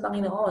nais ng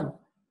Panginoon?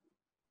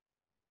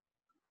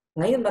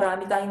 Ngayon,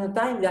 marami tayong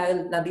time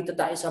dahil nandito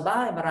tayo sa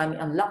bahay, marami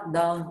ang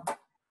lockdown.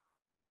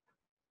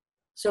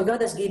 So God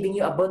has given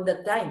you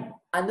abundant time.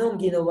 Anong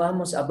ginawa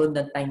mo sa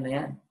abundant time na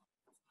yan?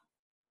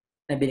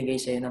 Na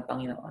binigay sa iyo ng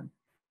Panginoon.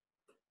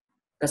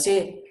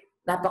 Kasi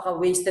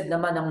napaka-wasted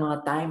naman ang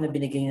mga time na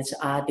binigay niya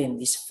sa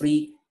atin, this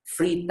free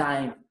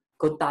time.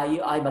 Kung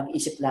tayo ay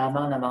mag-isip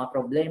lamang ng mga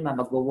problema,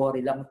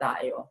 mag-worry lang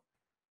tayo.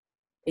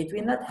 It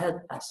will not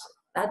help us.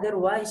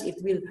 Otherwise, it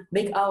will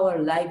make our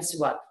lives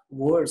what?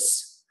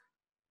 Worse.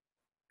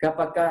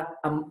 Kapag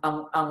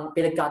ang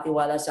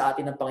pinagkatiwala sa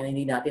atin ng Panginoon,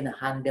 hindi natin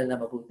na-handle na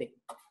mabuti.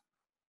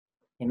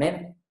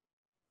 Amen?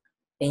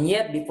 And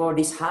yet, before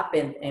this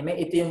happened, amen,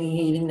 ito yung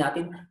hihiling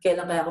natin,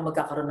 kailan kaya ako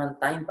magkakaroon ng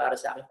time para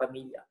sa aking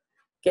pamilya?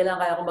 Kailan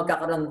kaya ako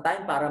magkakaroon ng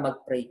time para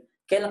mag-pray?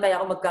 Kailan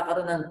kaya ako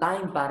magkakaroon ng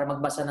time para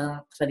magbasa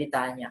ng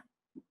salita niya?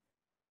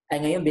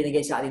 Ay ngayon, binigay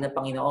sa atin ng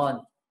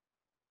Panginoon.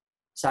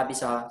 Sabi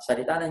sa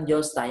salita ng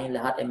Diyos, tayong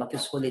lahat ay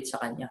magsusulit sa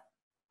Kanya.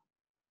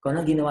 Kung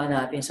anong ginawa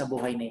natin sa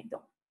buhay na ito.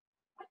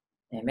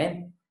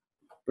 Amen?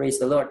 Praise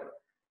the Lord.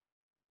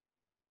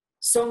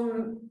 So,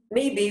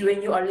 maybe when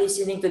you are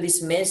listening to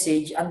this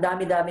message, ang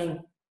dami-daming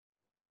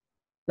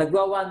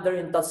nagwa-wonder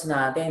yung thoughts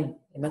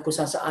natin. Amen? Kung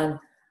saan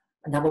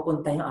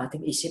napupunta yung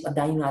ating isip, ang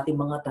dami nating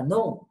mga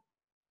tanong.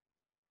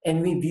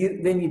 And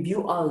when we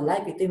view our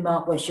life, ito yung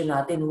mga question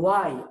natin,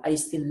 why I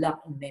still lack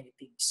in many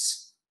things?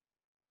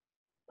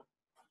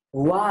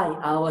 Why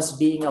I was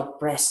being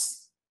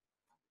oppressed?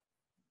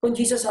 Kung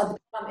Jesus had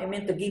come,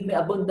 amen, to give me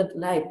abundant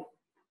life,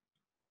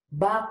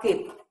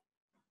 bakit?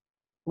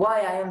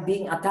 Why I am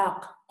being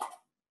attacked?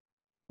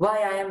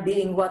 Why I am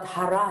being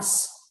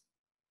harassed?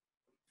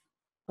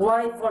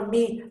 Why for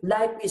me,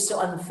 life is so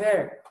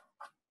unfair?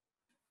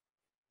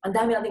 Ang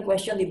dami nating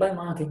question, di ba,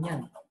 yung mga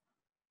ganyan?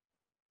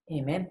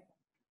 Amen?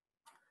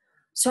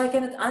 So I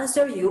cannot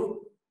answer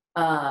you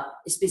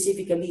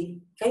specifically.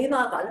 Kayo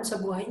nakakaalam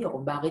sa buhay niyo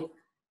kung bakit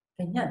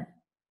ganyan.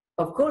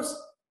 Of course,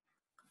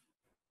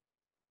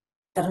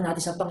 tanong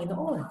natin sa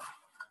Panginoon.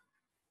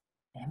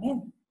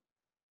 Amen.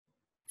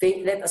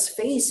 Let us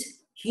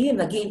face Him.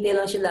 Naghihintay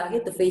lang siya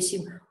lagi to face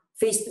Him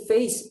face to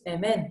face.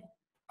 Amen.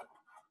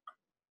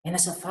 And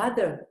as a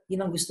father,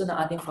 yun ang gusto ng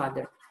ating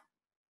Father.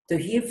 To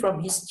hear from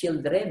His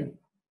children.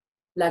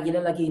 Lagi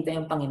lang naghihintay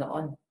ang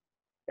Panginoon.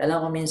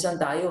 Alam ko minsan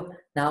tayo,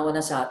 nahawa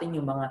na sa atin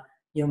yung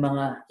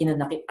mga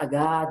hinanakit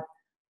agad.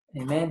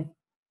 Amen.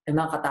 Yung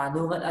mga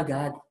katanungan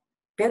agad.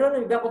 Pero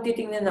kung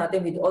titingnan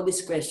natin with all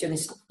these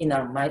questions in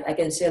our mind, I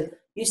can say,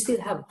 you still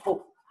have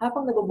hope.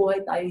 Habang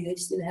nabubuhay tayo, you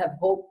still have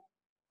hope.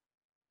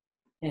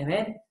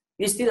 Amen?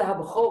 You still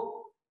have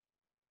hope.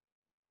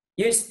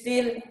 You're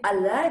still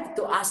alive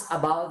to ask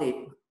about it.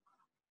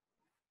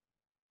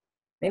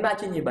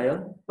 Imagine niyo ba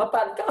yun?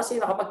 Mapalad ka kasi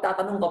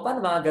nakapagtatanong ka pa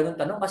ng mga ganun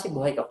tanong kasi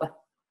buhay ka pa.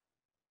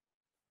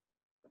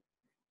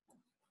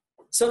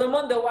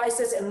 Solomon, the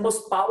wisest and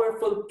most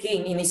powerful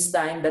king in his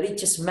time, the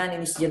richest man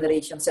in his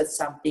generation, said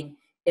something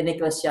in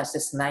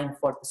Ecclesiastes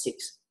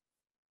 9:4-6.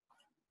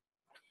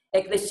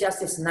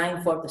 Ecclesiastes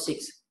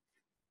 9:4-6.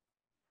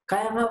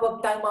 Kaya nga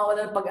huwag tayong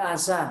mawala ng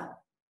pag-asa.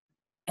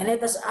 And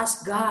let us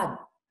ask God.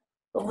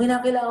 Kung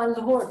kinakailangan,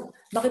 Lord,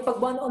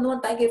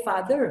 makipag-one-on-one tayo kay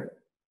Father.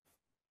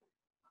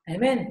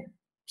 Amen.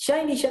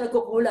 Hindi siya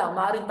nagkukulang.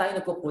 Maaaring tayo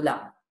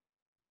nagkukulang.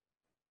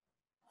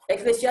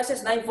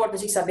 Ecclesiastes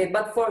 9:4-6 sabi,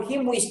 but for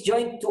him who is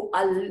joined to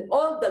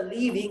all the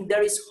living,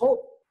 there is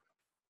hope.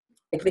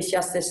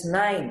 Ecclesiastes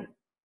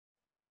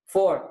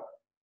 9:4.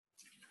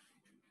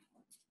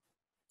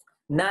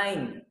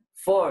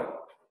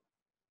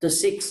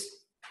 9:4-6.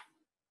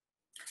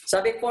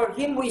 Sabi, for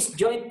him who is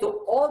joined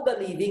to all the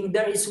living,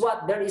 there is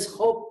what? There is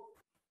hope.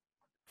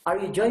 Are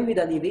you joined with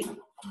the living?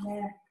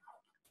 Yeah.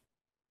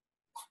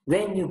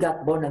 When you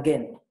got born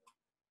again,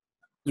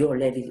 you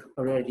already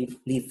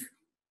live.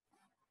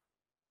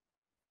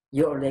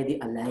 You're already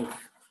alive.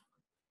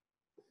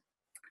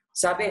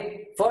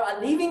 Sabi, for a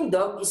living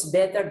dog is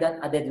better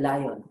than a dead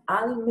lion.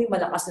 Aling may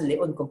malakas na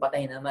leon kung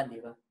patay naman,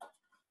 di ba?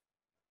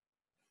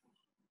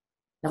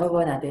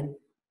 Nakuha natin?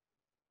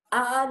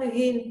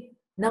 Aanuhin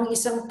ng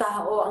isang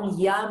tao ang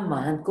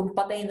yaman kung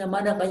patay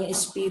naman ang kanyang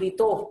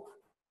espiritu.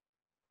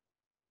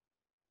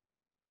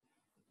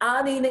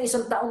 Aanuhin ng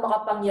isang taong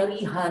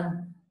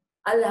makapangyarihan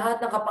ang lahat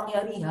ng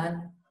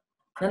kapangyarihan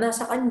na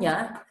nasa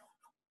kanya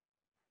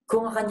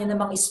kung ang kanya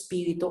namang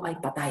espiritu ay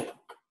patay.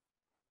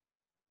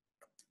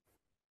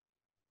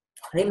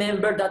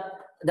 Remember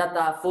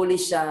that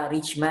foolish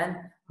rich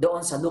man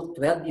doon sa Luke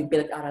 12, yung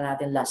pinag-aral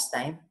natin last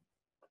time?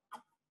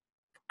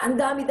 Ang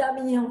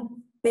dami-dami niyang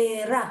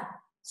pera.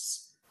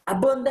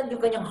 Abundant yung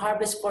kanyang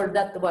harvest for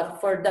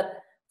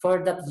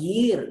that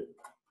year.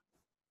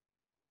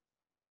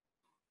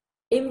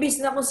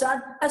 Imbis na kung saan,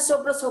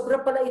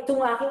 sobra-sobra pala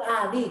itong aking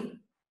ali.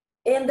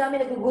 Ang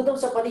dami nagugutom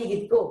sa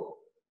paligid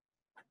ko.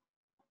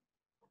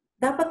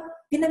 Dapat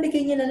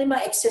pinamigay niya na yung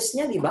mga excess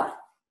niya, di ba?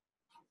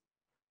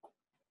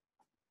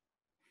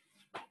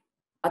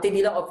 At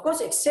hindi lang, of course,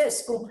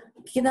 excess. Kung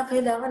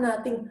kinakailangan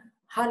nating,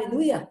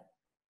 hallelujah,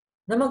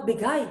 na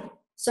magbigay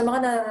sa mga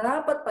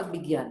nararapat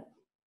pagbigyan.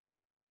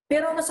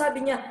 Pero ang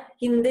sabi niya,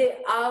 hindi,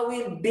 I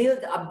will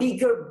build a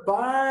bigger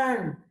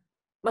barn.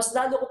 Mas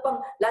lalo ko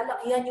pang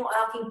lalakihan yung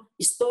aking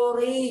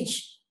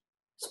storage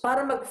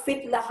para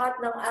mag-fit lahat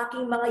ng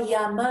aking mga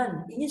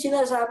yaman. Yun yung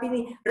sinasabi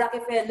ni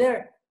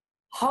Rockefeller.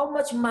 How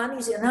much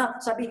money is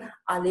enough? Sabi,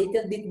 a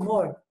little bit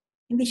more.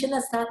 Hindi siya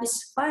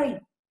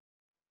na-satisfied.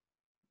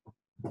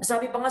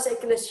 Sabi pa nga sa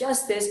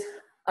Ecclesiastes,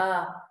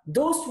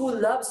 those who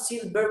love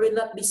silver will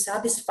not be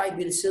satisfied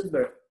with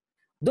silver.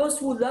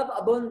 Those who love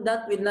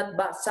abundant will not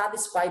be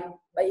satisfied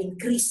by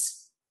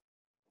increase.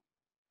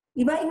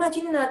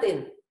 Imagine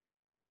natin,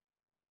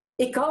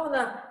 ikaw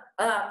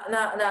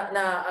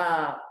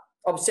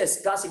obsessed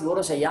ka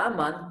siguro sa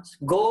yaman,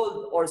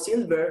 gold or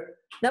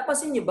silver,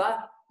 napansin niyo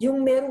ba,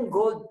 yung merong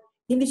gold,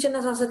 hindi siya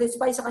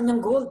nasasatisfy sa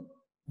kanyang gold.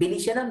 Bili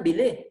siya ng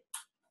bili.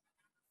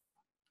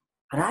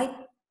 Right?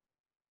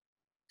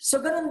 So,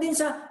 ganun din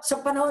sa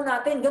panahon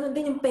natin, ganun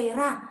din yung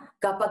pera.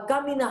 Kapag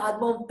kami nahad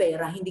mo ang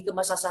pera, hindi ka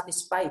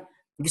masasatisfy.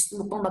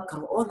 Gusto mo pang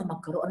magkaroon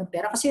ng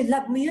pera kasi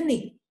love mo yun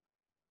eh.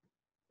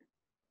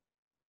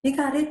 You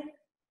got it?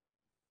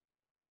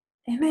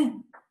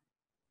 Amen.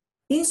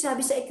 Yun sabi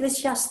sa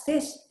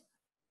Ecclesiastes.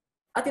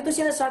 At ito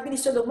sinasabi ni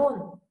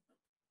Solomon.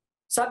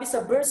 Sabi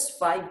sa verse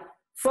 5,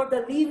 "For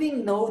the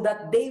living know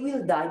that they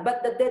will die,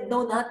 but the dead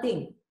know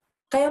nothing."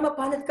 Kaya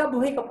mapalad ka,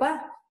 buhay ka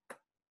pa.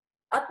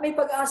 At may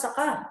pag-asa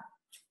ka.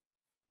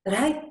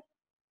 Right?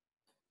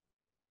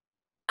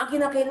 Ang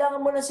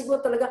kinakailangan mo na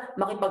siguro talaga,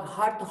 makipag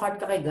heart to heart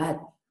ka kay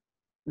God.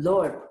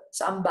 Lord,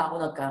 saan ba ako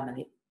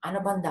nagkamali? Ano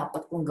ba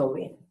dapat kong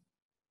gawin?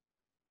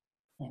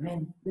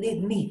 Amen.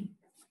 Lead me.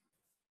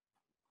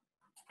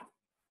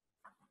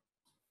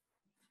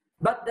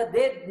 But the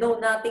dead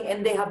know nothing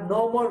and they have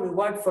no more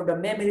reward, for the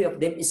memory of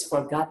them is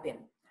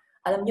forgotten.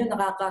 Alam niyo,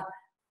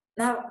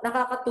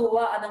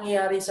 nakakatuwa ang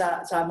nangyayari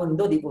sa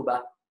mundo, di po ba?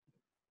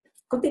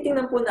 Kung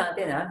titingnan po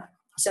natin,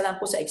 isa lang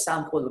po sa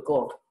example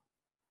ko.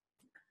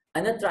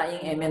 I'm not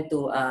trying, amen,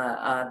 to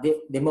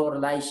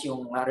demoralize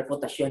yung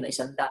reputasyon ng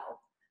isang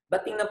tao.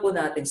 But tingnan po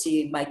natin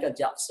si Michael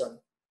Jackson.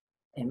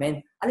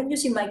 Amen. Alam niyo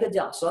si Michael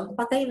Jackson,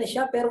 patay na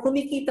siya, pero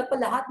kumikita pa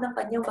lahat ng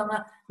kanyang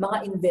mga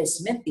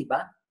investment, di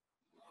ba?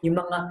 Yung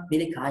mga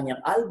nilikha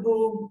niyang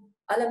album.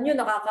 Alam niyo,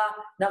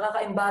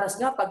 nakaka-embarrass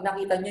nga pag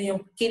nakita niyo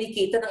yung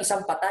kinikita ng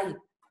isang patay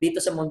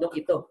dito sa mundong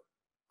ito.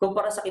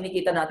 Kumpara sa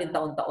kinikita natin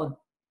taon-taon.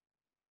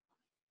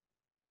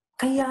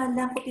 Kaya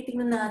lang, kung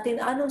titingnan natin,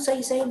 anong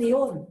saysay na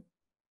yun?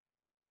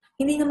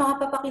 Hindi na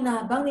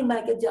makapapakinabang ni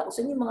Michael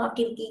Jackson yung mga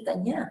kinikita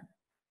niya.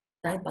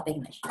 Dahil patay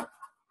na siya.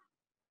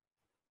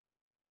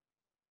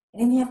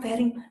 Hindi niya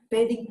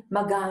pwedeng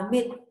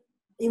magamit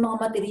yung mga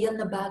material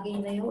na bagay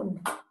na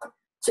yun.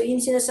 So, yun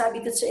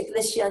sinasabi dito sa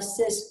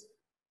Ecclesiastes,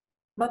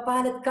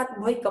 mapalad ka at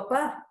buhay ka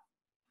pa.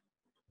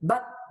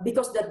 But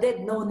because the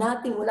dead know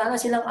nothing, wala na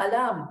silang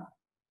alam.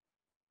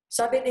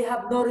 Sabi, they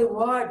have no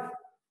reward.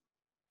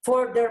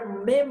 For the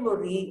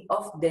memory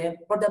of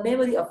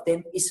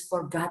them is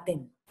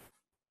forgotten.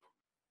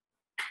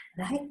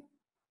 Right?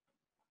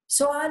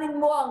 So, alin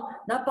mo ang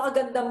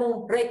napakaganda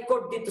mong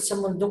record dito sa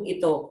mundong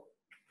ito.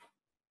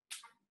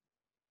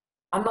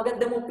 Ang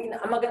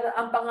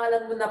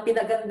pangalan mo na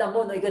pinaganda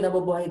mo na ikaw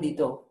nabubuhay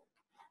dito.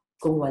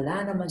 Kung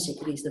wala naman si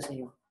Kristo sa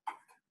iyo,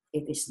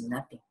 it is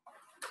nothing.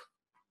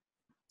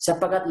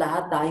 Sapagkat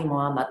lahat tayo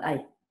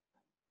mamamatay.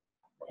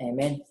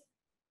 Amen.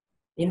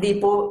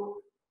 Hindi po,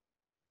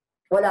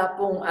 wala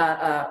pong,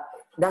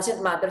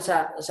 doesn't matter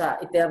sa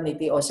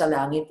eternity o sa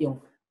langit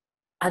yung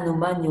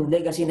anuman yung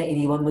legacy na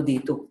iniwan mo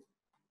dito.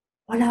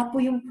 Wala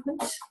po yung,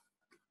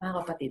 mga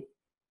kapatid.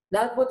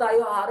 Lahat po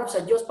tayo haharap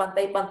sa Diyos,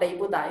 pantay-pantay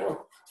po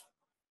tayo.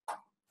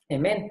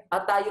 Amen.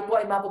 At tayo po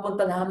ay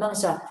mapupunta lamang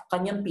sa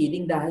kanyang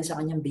piling dahil sa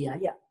kanyang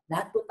biyaya.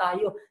 Lahat po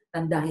tayo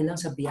dahil lang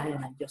sa biyaya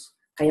ng Diyos.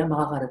 Kaya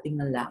makakarating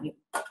ng langit.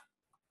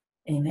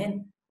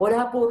 Amen.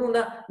 Wala po rin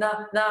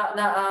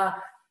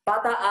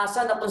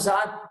pataasan na kung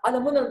saan,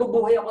 alam mo,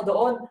 nabubuhay ako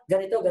doon,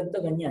 ganito,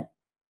 ganyan.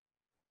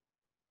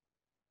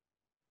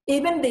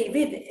 Even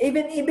David,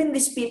 even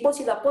these people,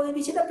 sila po, hindi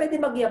sila pwede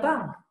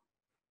magyabang.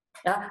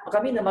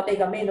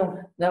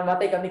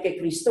 Namatay kami kay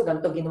Kristo,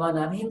 ganito ginawa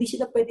namin, hindi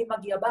sila pwede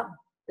magyabang.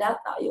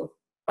 Lahat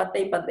tayo,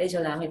 pantay-pantay sa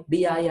langit.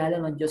 Biyaya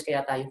lang ng Diyos,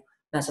 kaya tayo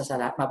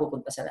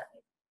mapupunta sa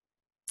langit.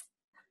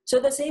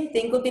 So the same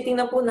thing, kung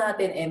titingnan po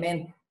natin,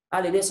 amen,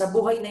 hallelujah, sa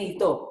buhay na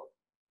ito,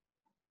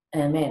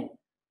 amen,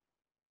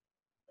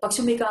 pag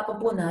sumikapan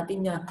po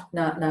natin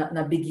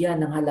na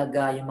bigyan ng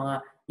halaga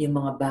yung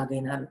mga bagay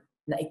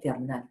na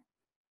eternal.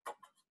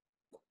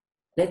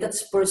 Let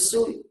us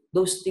pursue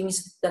those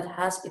things that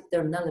has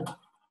eternal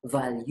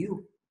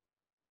value.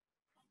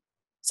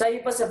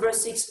 Sabi pa sa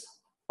verse 6,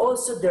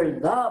 also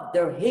their love,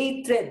 their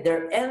hatred,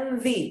 their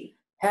envy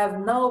have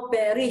now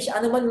perished.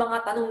 Ano man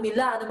mga tanong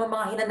nila, ano man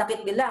mga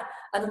hinanakit nila,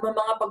 ano man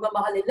mga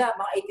pagmamahal nila,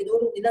 mga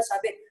itinulong nila,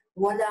 sabi,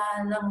 wala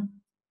nang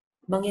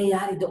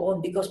mangyayari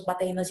doon because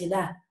patay na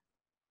sila.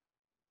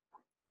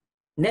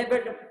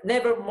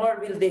 Never more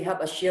will they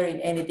have a share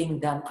in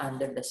anything done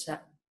under the sun.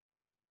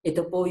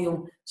 Ito po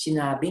yung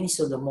sinabi ni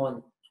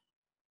Solomon.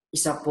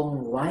 Isa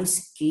pong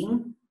wise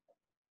king,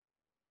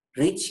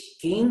 rich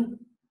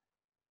king,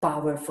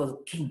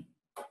 powerful king.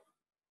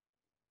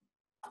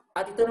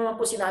 At ito naman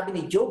po sinabi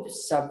ni Job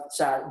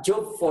sa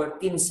Job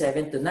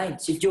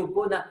 14:7-9. Si Job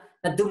po na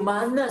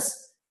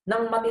dumanas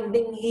ng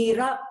matinding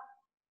hirap.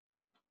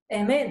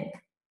 Amen.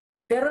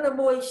 Pero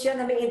nabuhay siya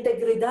na may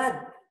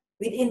integridad,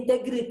 with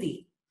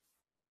integrity.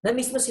 Na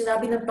mismo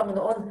sinabi ng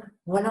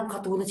Panginoon, walang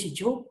katulad si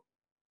Job.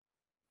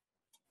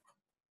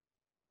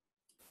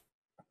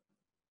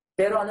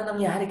 Pero ano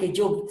nangyari kay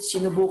Job?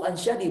 Sinubukan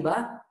siya, di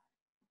ba?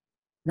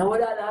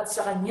 Nawala lahat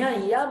sa kanya,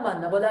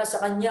 yaman, nawala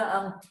sa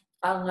kanya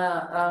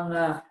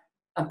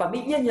ang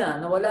pamilya niya,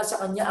 nawala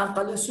sa kanya ang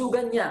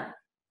kalusugan niya.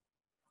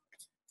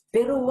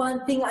 Pero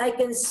one thing I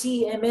can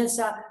see, amen,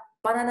 sa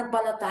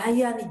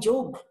pananampalataya ni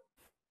Job.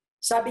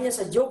 Sabi niya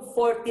sa Job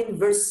 14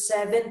 verse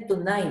 7 to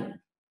 9.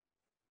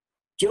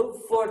 Job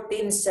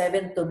 14,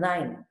 7 to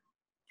 9.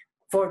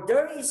 For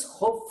there is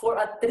hope for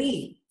a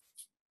tree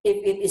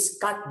if it is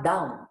cut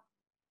down,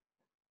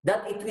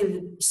 that it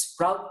will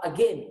sprout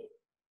again,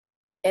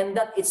 and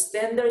that its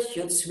tender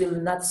shoots will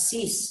not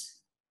cease.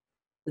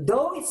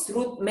 Though its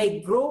root may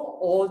grow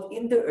old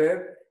in the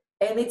earth,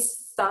 and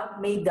its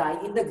stump may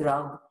die in the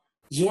ground,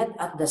 yet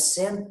at the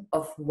scent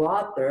of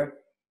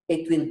water,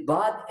 it will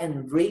bud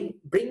and bring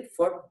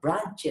forth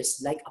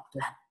branches like a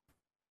plant.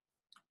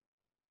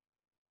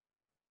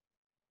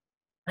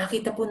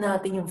 Nakita po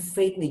natin yung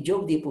faith ni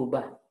Job, di po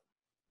ba?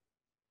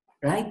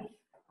 Right?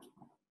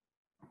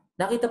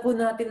 Nakita po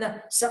natin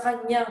na sa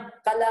kanyang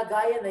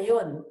kalagayan na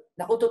yon,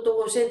 na kung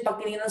tutuusin, pag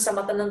tinignan sa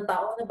mata ng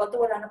tao, na ba ito?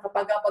 Wala nang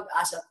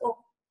kapag-asa to.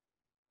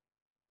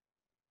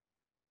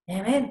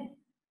 Amen.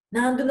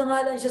 Nandun na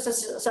nga lang siya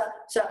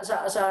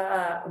sa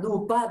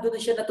lupa, doon na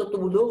siya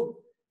natutulog.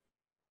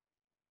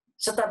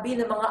 Sa tabi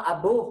ng mga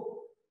abo.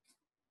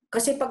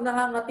 Kasi pag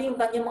nangangati yung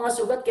kanyang mga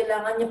sugat,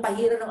 kailangan niya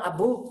pahira ng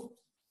abo.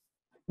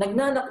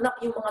 Nagnanaknak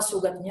yung mga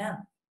sugat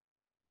niya.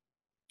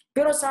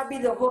 Pero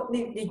sabi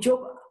ni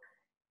Job,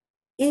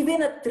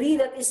 even a tree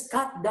that is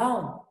cut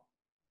down,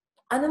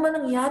 ano man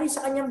nangyari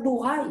sa kanyang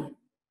buhay?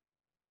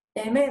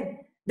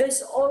 Amen.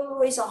 There's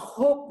always a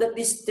hope that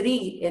this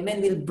tree,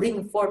 amen, will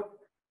bring forth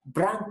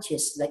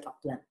branches like a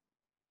plant.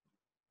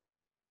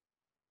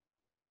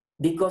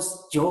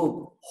 Because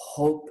Job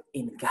hoped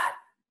in God.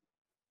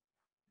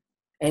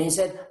 And he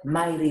said,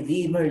 my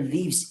Redeemer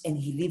lives and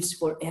he lives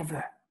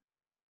forever.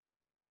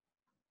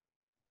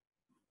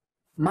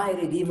 My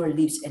Redeemer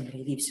lives and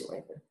he lives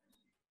forever.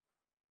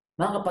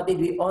 Mga kapatid,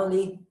 we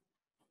only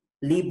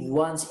live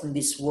once in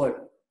this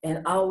world.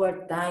 And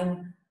our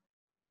time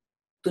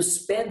to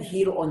spend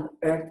here on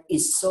earth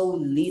is so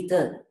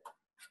little.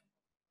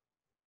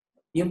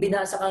 Yung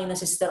binasa kanina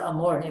si Sister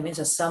Amor, amen,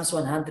 sa Psalms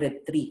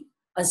 103.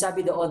 Ang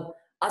sabi doon,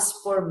 as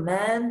for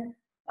man,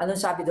 anong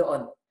sabi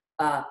doon?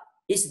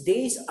 His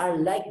days are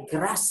like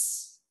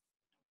grass,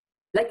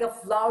 like a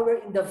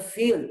flower in the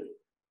field.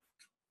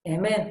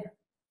 Amen.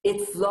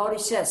 It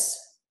flourishes.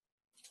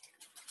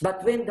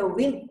 But when the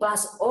wind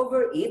passes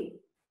over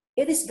it,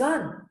 it is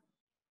gone.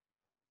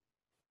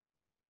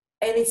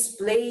 And its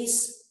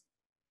place,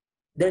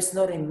 there's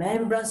no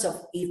remembrance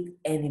of it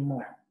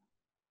anymore.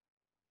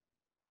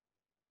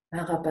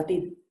 Mga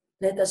kapatid,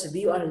 let us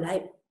view our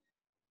life.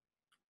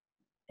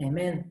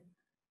 Amen.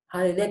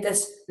 Let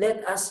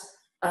us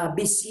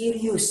be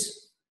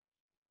serious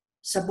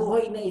sa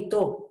buhay na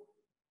ito.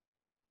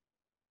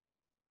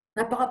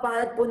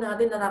 Napakapalad po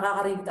natin na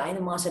nakakarinig tayo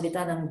ng mga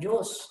salita ng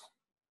Diyos.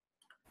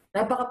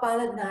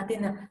 Napakapalad natin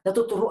na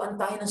natuturuan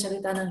tayo ng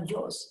salita ng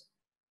Diyos.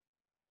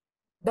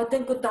 But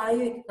then kung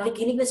tayo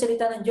nakikinig ng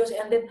salita ng Diyos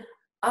and then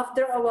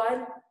after a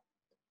while,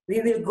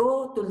 we will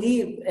go to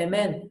live.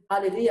 Amen.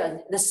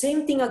 Hallelujah. The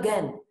same thing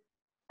again.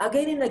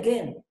 Again and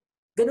again.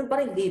 Ganun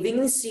pa rin.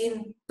 Living in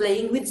sin,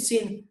 playing with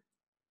sin.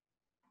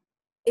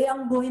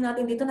 Ang buhay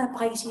natin dito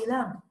napaka-easy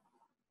lang.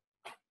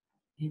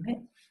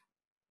 Amen.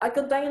 At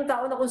kung tayong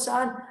tao na kung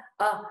saan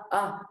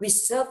we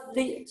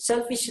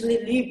selfishly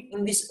live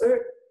in this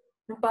earth,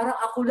 parang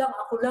ako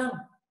lang.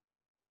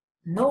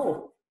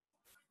 No.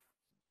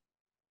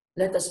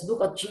 Let us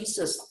look at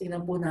Jesus.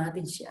 Tingnan po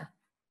natin siya.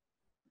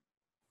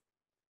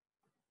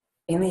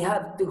 And we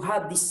have to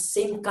have this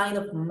same kind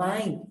of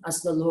mind as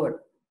the Lord,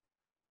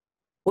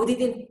 who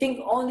didn't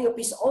think only of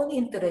his own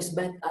interest,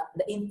 but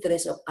the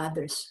interest of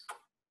others.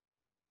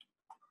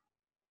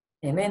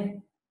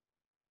 Amen.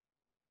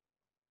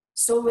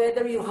 So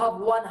whether you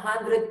have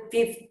 $150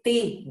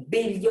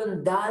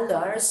 billion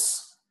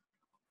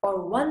or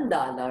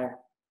 $1,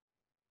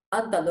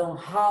 ang tanong,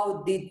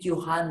 how did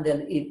you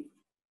handle it?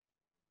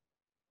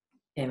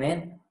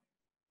 Amen?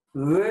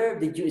 Where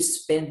did you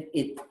spend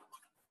it?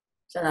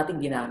 Saan natin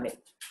ginamit?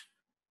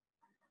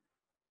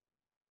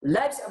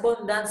 Life's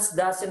abundance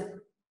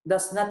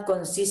does not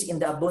consist in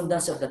the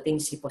abundance of the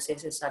things He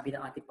possesses, sabi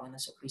ng ating Panginoon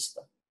sa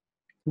Kristo.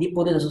 Hindi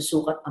po rin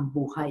nasusukat ang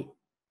buhay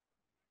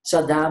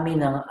sa dami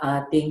ng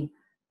ating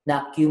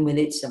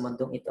na-accumulate sa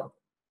mundong ito.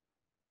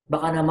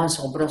 Baka naman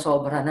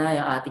sobra-sobra na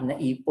yung ating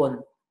naipon.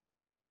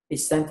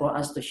 It's time for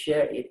us to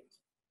share it.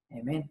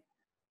 Amen.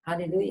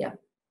 Hallelujah.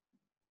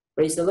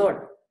 Praise the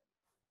Lord.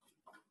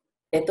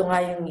 Ito nga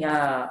yung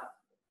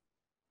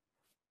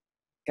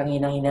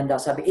kanginang-inan daw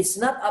sabi, it's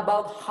not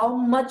about how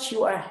much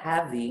you are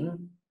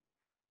having,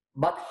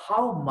 but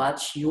how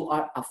much you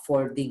are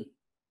affording.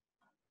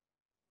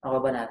 Ako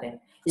ba natin?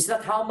 It's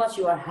not how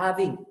much you are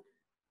having,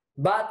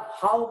 but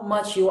how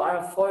much you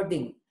are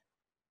affording.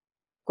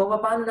 Kung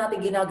paano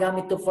natin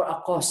ginagamit ito for a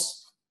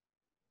cause.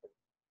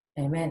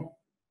 Amen.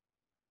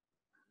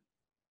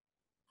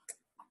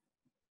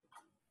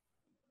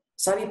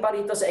 Sabi pa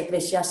rito sa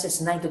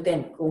Ecclesiastes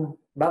 9-10, kung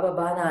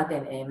bababa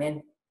natin,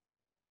 amen.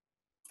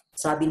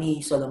 Sabi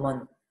ni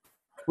Solomon,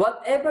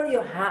 whatever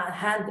your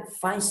hand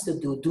finds to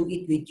do, do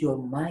it with your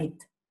might.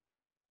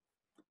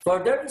 For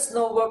there is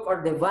no work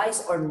or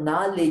device or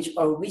knowledge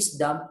or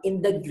wisdom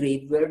in the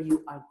grave where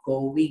you are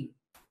going.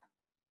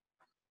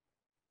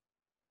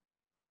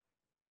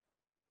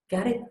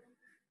 Got it?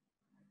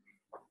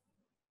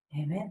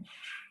 Amen.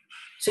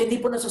 So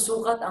hindi po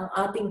nasusukat ang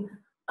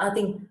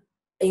ating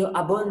yung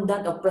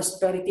abundant of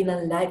prosperity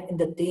ng life in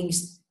the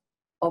things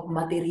of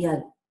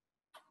material.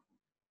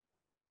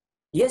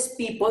 Yes,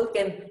 people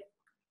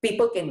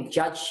can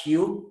judge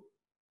you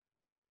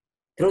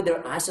through their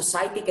eyes.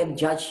 Society can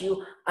judge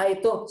you.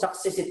 Ito,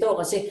 success ito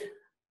kasi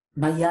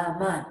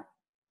mayaman.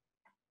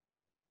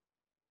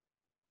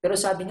 Pero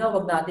sabi nga,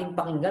 huwag nating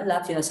pakinggan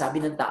lahat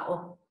sinasabi ng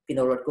tao.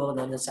 Pinulot ko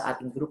noon sa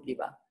ating group, di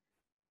ba?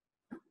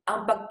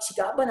 Ang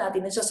pagsikapan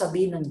natin ay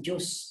sasabihin ng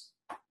Diyos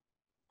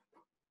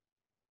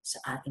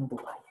sa ating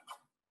buhay.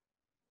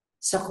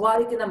 Sa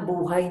quality ng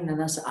buhay na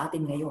nasa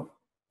atin ngayon.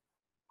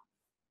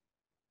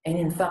 And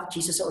in fact,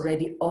 Jesus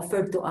already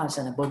offered to us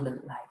an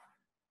abundant life.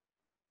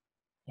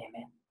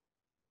 Amen.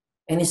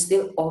 And it's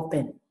still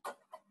open.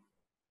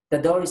 The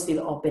door is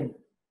still open.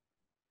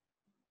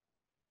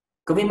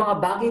 Kung may mga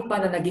bagay pa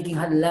na nagiging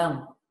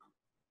hadlang,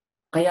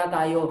 kaya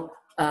tayo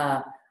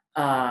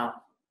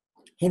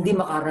hindi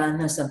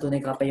makaranas ng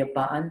tunay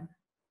kapayapaan,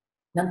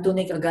 ng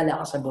tunay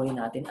kagalakan sa buhay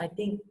natin, I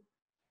think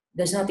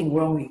there's nothing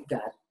wrong with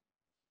God.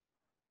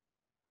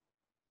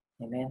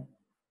 Amen.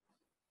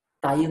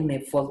 Tayo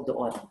may fault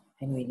doon.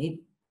 And we need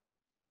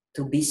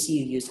to be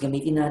serious.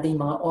 Gamitin natin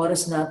yung mga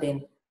oras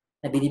natin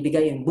na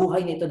binibigay yung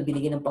buhay nito na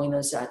binigay ng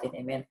Panginoon sa atin.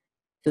 Amen.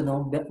 To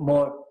know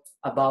more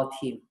about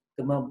Him.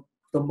 To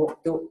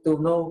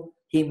know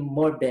Him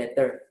more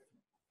better.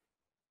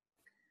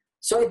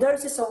 So there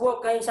is a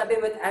work. Kaya sabi,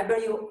 whatever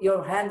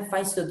your hand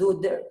finds to do,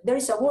 there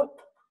is a work.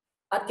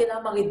 At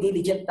kailangan maging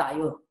diligent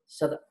tayo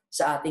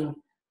sa ating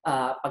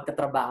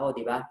pagtatrabaho,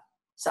 di ba?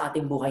 Sa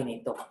ating buhay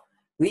nito.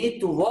 We need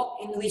to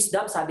walk in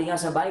wisdom. Sabi nga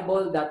sa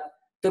Bible that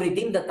to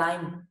redeem the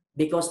time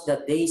because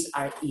the days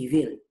are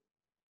evil.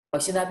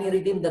 Pag sinabing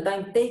redeem the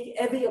time, take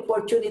every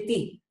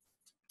opportunity.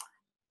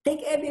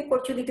 Take every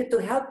opportunity to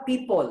help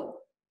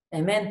people.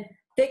 Amen.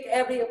 Take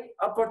every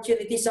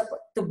opportunity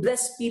to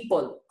bless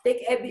people.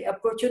 Take every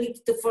opportunity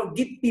to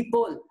forgive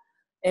people.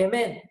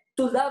 Amen.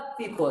 To love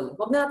people.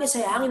 Huwag natin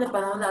sayangin ang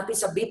panahon natin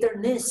sa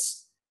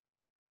bitterness.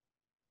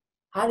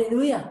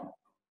 Hallelujah.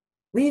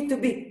 We need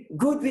to be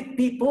good with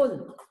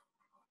people.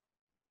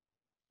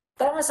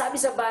 Kaya nga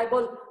sabi sa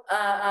Bible,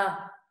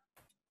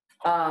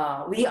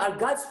 we are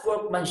God's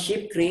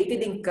workmanship created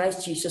in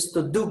Christ Jesus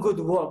to do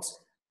good works,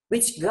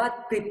 which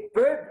God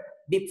prepared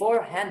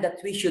beforehand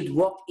that we should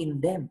walk in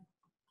them.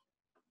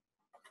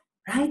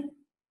 Right?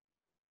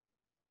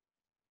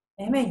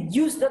 Amen.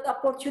 Use that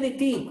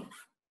opportunity.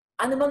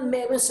 Ano man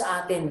meron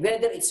sa atin,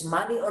 whether it's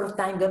money or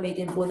time,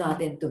 gamitin po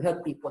natin to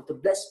help people, to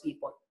bless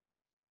people.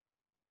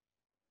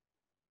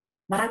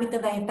 Maraming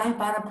tayong time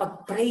para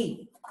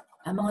pag-pray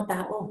ang mga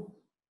tao.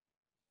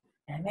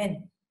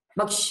 Amen.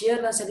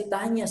 Mag-share ng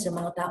salita niya sa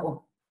mga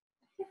tao.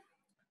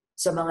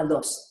 Sa mga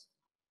lost.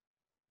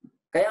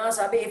 Kaya nga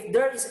sabi, if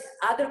there is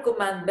other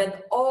commandment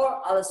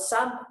or I'll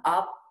sum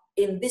up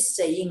in this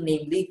saying,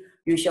 namely,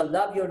 you shall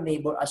love your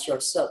neighbor as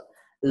yourself.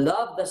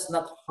 Love does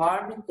not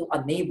harm to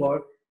a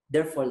neighbor,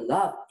 therefore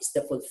love is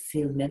the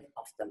fulfillment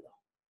of the law.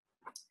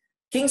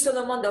 King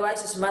Solomon, the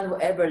wisest man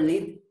who ever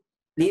lived,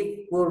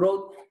 who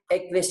wrote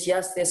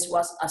Ecclesiastes,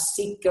 was a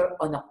seeker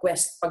on a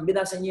quest. Pag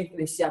binasa niyo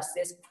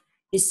Ecclesiastes,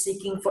 is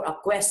seeking for a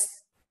quest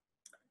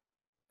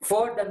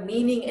for the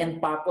meaning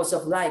and purpose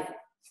of life.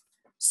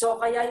 So,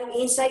 kaya yung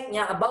insight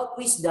niya about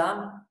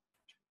wisdom,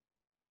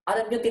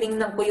 alam niyo,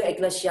 tinignan ko yung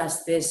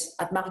Ecclesiastes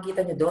at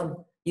makikita niyo doon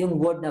yung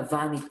word na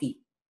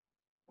vanity.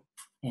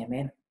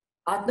 Amen.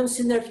 At nung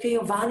sinerch ko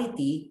yung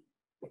vanity,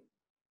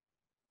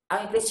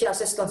 ang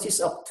Ecclesiastes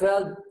consists of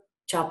 12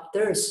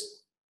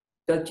 chapters.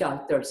 12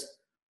 chapters.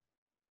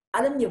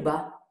 Alam niyo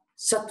ba,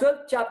 sa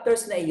 12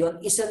 chapters na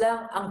iyon, isa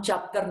lang ang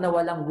chapter na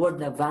walang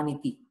word na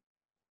vanity.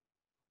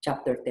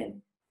 Chapter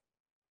 10.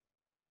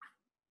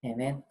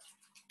 Amen.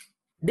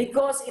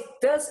 Because it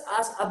tells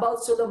us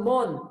about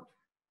Solomon.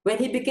 When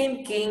he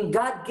became king,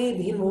 God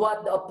gave him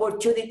what? The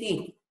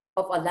opportunity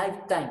of a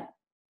lifetime.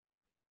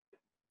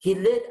 He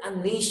led a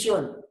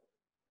nation.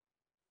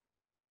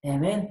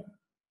 Amen.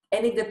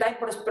 And in the time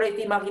of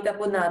prosperity, makita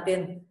po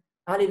natin,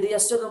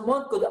 hallelujah,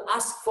 Solomon could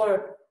ask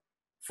for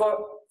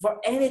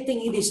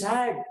anything he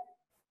desired.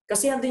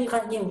 Kasi andun yung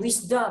kanyang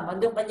wisdom,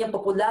 andun yung kanyang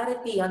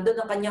popularity, andun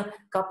ang kanyang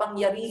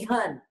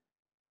kapangyarihan.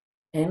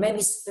 Amen.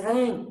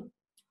 Strength.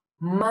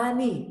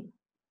 Money.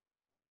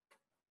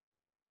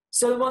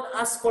 Solomon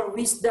asked for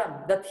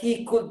wisdom that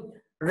he could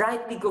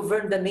rightly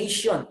govern the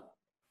nation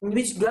in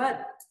which God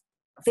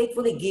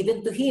faithfully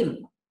given to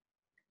him.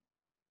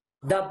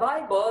 The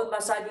Bible,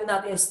 masabi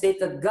natin,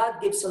 state that God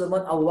gave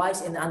Solomon a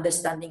wise and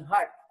understanding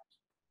heart.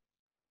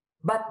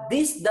 But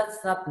this does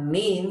not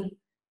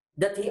mean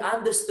that he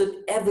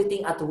understood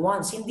everything at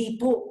once. Hindi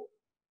po.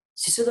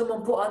 Si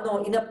Solomon po,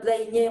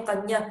 in-apply niya yung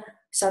kanya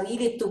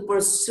sarili to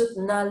pursue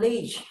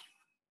knowledge.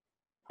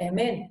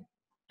 Amen.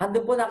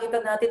 Handun po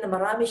nakita natin na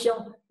marami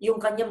siyang, yung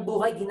kanyang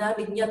buhay,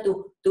 ginamit niya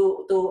to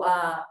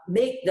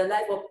make the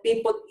life of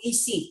people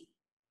easy.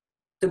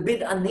 To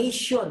build a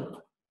nation.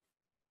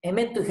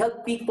 Amen. To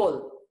help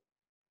people.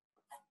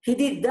 He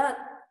did that.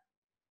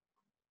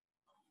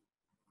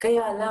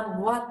 Kaya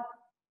lang, what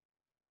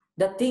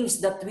the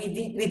things that we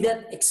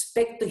didn't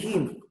expect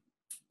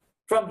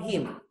from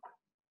him.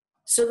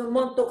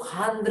 Solomon took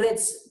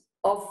hundreds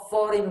of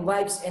foreign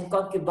wives and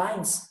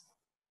concubines.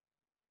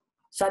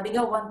 Sabi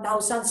nga,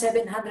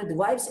 1,700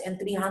 wives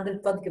and 300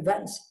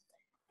 concubines.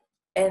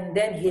 And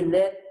then he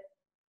let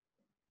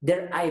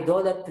their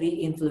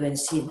idolatry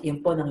influence him. Yun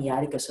po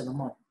nangyari kay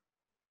Solomon.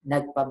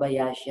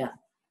 Nagpabaya siya.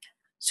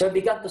 So he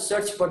began to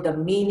search for the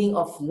meaning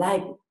of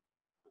life.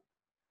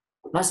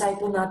 Masay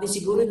po natin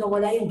siguro na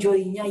wala yung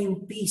joy niya,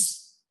 yung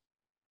peace.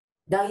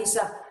 Dahil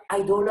sa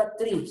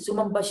idolatry,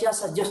 sumamba siya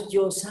sa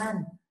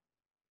Diyos-Diyosan.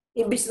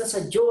 Imbis na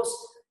sa Diyos,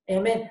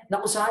 amen, na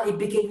kung saan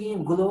ibigay niya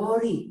yung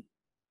glory.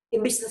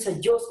 Imbis na sa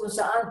Diyos kung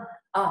saan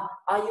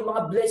yung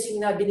mga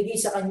blessing na binigay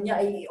sa kanya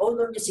ay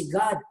i-honor niya si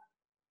God.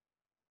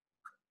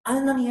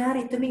 Ano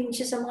nangyari? Tumingin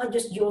siya sa mga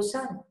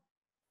Diyos-Diyosan.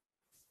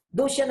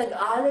 Doon siya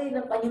nag-alay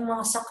ng kanyang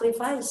mga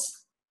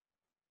sacrifice.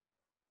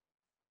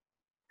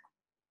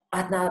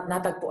 At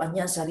natagpuan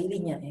niya ang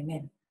sarili niya.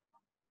 Amen.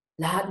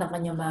 Lahat ng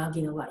kanyang mga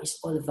ginawa is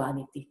all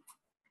vanity.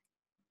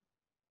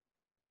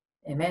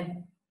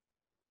 Amen.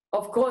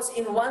 Of course,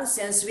 in one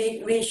sense,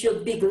 we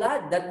should be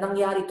glad that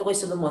nangyari ito kay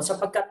Solomon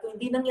sapagkat kung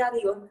hindi nangyari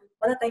yun,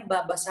 wala tayong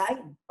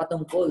babasahin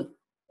patungkol.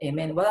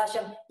 Amen. Wala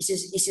siyang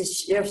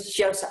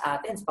isi-share sa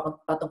atin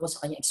patungkol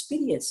sa kanyang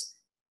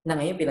experience na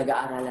ngayon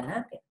pinag-aaralan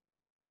natin.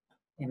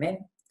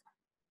 Amen.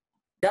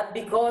 That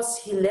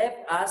because he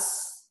left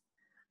us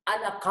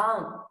an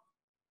account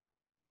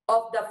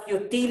of the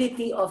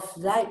futility of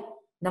life,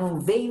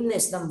 ng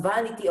vainness, ng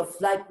vanity of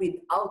life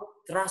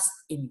without trust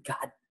in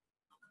God.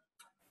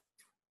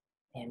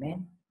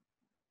 Amen?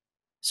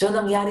 So,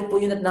 nangyari po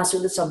yun at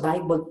nasulat sa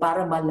Bible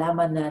para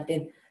malaman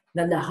natin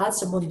na lahat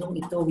sa mundong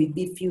ito will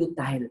be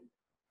futile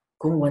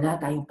kung wala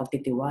tayong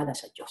pagtitiwala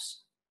sa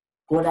Diyos.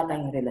 Kung wala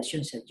tayong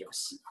relasyon sa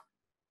Diyos.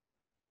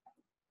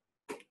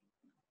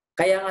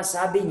 Kaya nga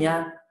sabi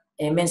niya,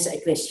 amen, sa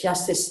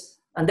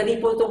Ecclesiastes, andali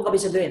po itong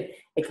kabisaduhin,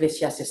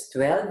 Ecclesiastes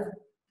 12,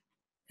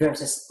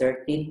 verses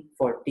 13,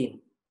 14.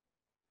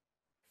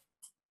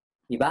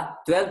 Diba?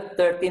 12,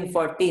 13,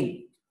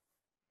 14.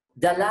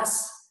 The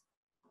last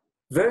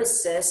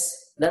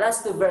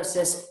two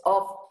verses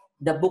of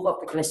the book of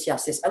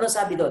Ecclesiastes. Ano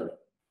sabi doon?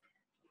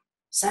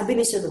 Sabi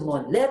ni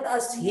Solomon, let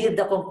us hear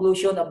the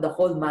conclusion of the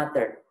whole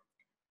matter.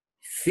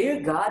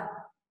 Fear God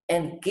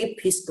and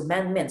keep His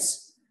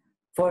commandments,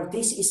 for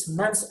this is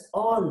man's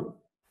all.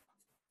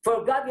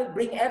 For God will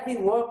bring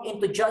every work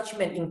into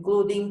judgment,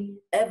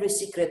 including every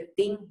secret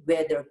thing,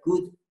 whether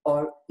good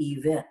or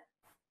evil.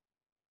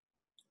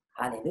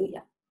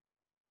 Hallelujah.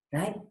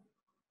 Right?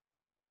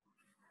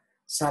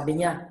 Sabi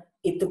niya,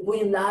 ito po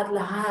yung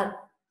lahat-lahat.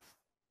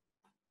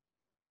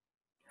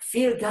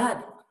 Fear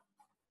God.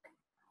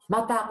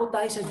 Matakot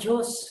tayo sa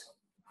Diyos.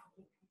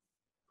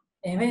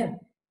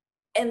 Amen.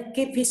 And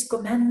keep His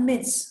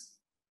commandments.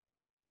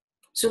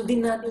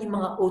 Sundin natin yung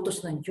mga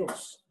utos ng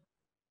Diyos.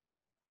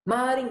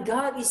 Maaaring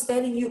God is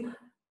telling you,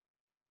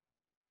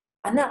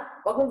 anak,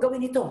 wag mong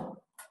gawin ito.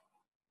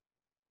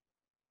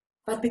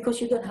 But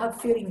because you don't have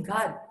fear in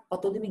God,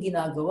 patuloy mong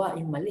ginagawa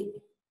yung mali.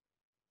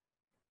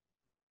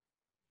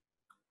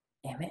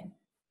 Amen.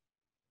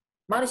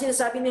 Maaaring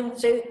sinasabi niya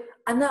sa'yo,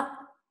 anak,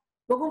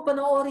 wag mong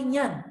panoorin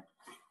yan.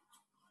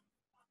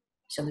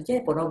 Sabi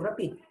niya,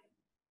 pornography.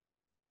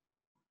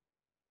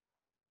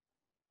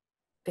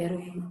 Pero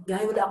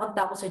dahil wala kang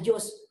takot sa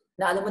Diyos,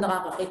 na alam mo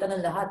nakakakita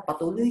ng lahat,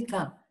 patuloy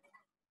ka.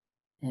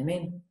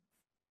 Amen.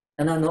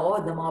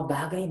 Nanonood ng mga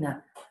bagay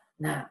na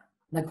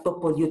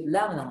nagpo-pollute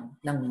lang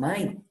ng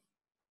mind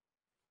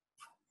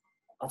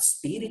at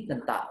spirit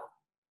ng tao.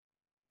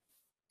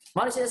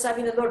 Maaaring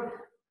sinasabi ng Lord,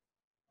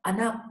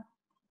 anak,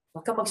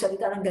 huwag ka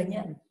magsalita ng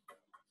ganyan.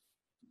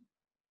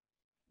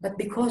 But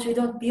because we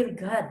don't fear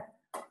God,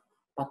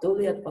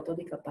 patuloy at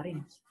patuloy ka pa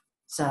rin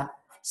sa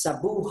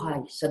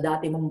buhay, sa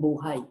dati mong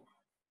buhay.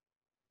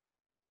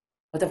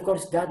 But of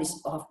course, God is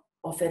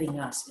offering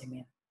us,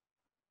 amen.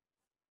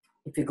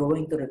 If we're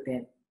going to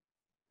repent,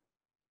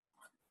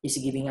 He's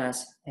giving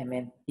us,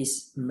 amen,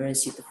 His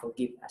mercy to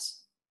forgive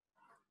us.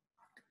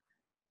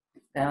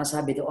 Kaya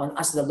sabi doon,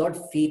 as the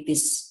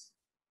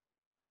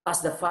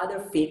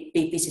Father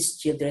pities His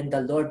children,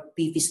 the Lord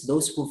pities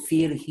those who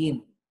fear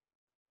Him.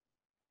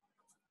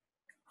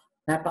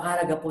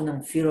 Napakahalaga po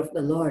ng fear of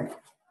the Lord.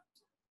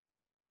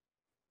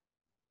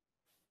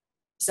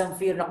 Isang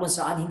fear na kung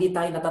saan hindi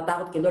tayo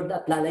natatakot kay Lord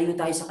at lalayo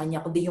tayo sa Kanya,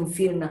 kundi yung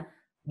fear na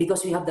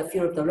because we have the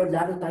fear of the Lord,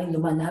 lalo tayong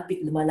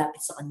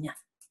lumalapit sa Kanya.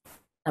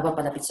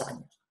 Napapalapit sa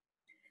Kanya.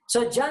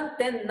 So John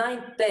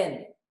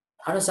 10:9-10,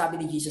 ano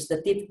sabi ni Jesus? The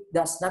thief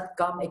does not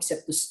come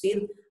except to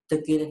steal, to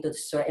kill, and to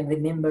destroy. And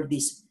remember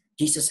this,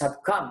 Jesus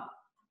have come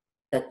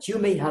that you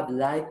may have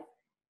life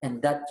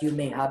and that you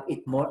may have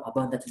it more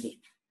abundantly.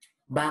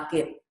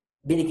 Bakit?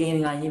 Binigay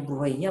nga niya yung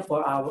buhay niya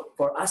for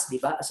us, di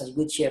ba? As a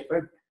good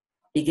shepherd.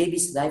 He gave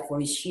His life for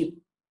His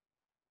sheep.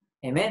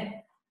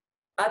 Amen?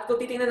 At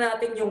kung titingnan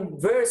natin yung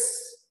verse,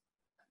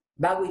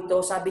 bago ito,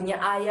 sabi niya,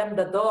 I am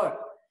the door.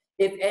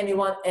 If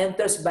anyone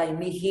enters by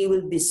me, he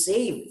will be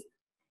saved.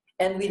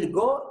 And will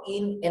go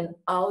in and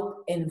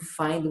out and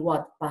find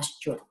what?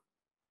 Pasture.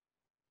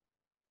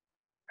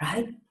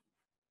 Right?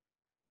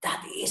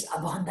 That is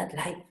abundant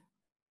life.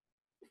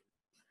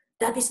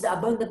 That is the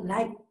abundant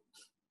life.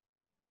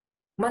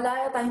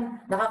 Malaya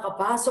tayong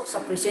nakakapasok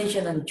sa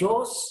presensya ng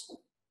Diyos.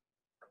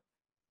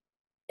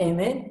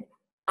 Amen?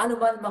 Ano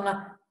ba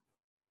mga,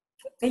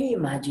 can you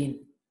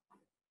imagine?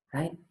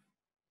 Right?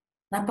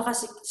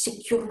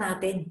 Napaka-secure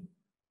natin.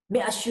 May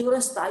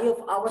assurance tayo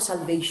of our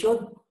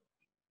salvation.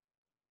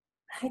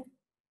 Right?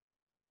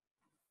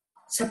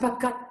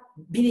 Sapagkat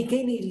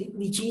binigay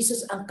ni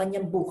Jesus ang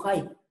kanyang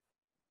buhay.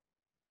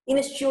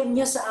 In-assure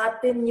niya sa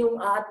atin yung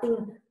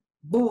ating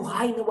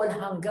buhay na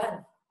walang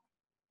hanggan.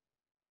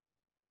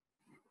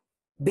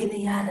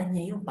 Binayaran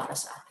niya yun para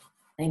sa atin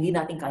na hindi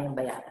natin kayang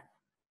bayaran.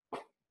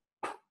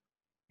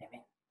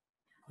 Amen.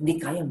 Hindi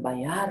kayang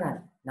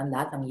bayaran ng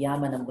lahat ng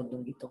yaman ng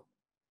mundong ito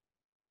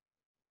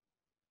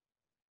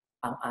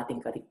ang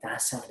ating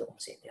kaligtasan doon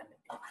sa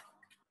eternity.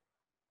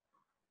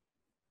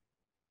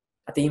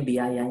 At yung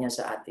biyaya niya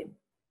sa atin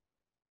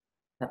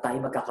na tayo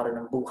magkakaroon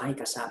ng buhay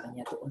kasama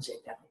niya doon sa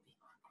eternity.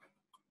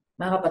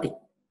 Mga kapatid,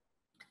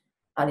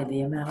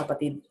 hallelujah, mga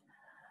kapatid,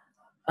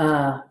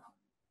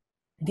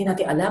 hindi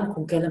natin alam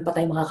kung kailan pa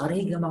tayo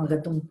makakarinig ng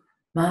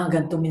mga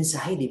gantong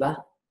mensahe, di ba?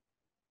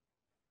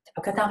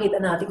 Pagkat nakita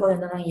natin kung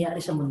ano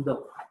nangyayari sa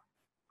mundo,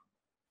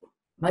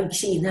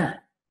 maigsi na.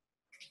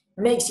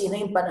 Maigsi na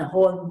yung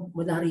panahon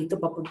mula rito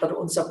papunta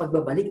roon sa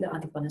pagbabalik ng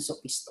ating Panginoon sa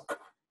Kristo.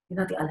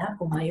 Hindi natin alam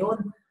kung ngayon,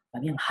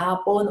 mamayang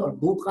hapon, or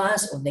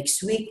bukas, or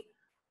next week,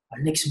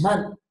 or next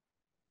month.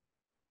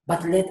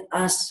 But let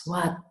us,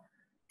 what?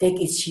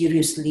 Take it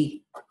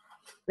seriously.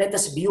 Let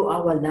us view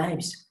our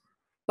lives.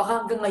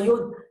 Baka hanggang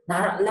ngayon,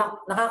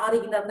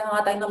 nakakarinig na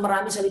nga tayo ng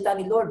maraming salita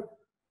ni Lord.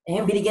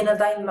 Binigyan na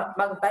tayo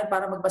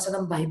para magbasa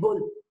ng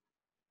Bible.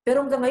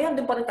 Pero hanggang ngayon,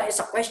 doon pa rin tayo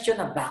sa question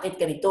na bakit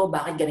ganito,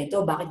 bakit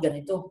ganito, bakit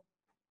ganito.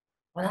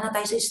 Wala na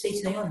tayo sa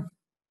stage na yun.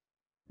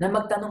 Na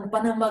magtanong pa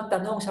ng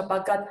magtanong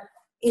sapagkat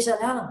isa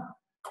lang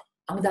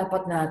ang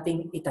dapat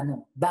nating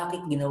itanong.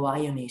 Bakit ginawa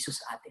yun ni Jesus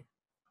sa atin?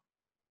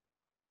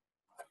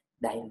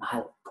 Dahil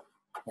mahal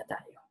niya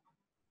tayo.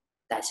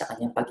 Dahil sa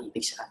kanyang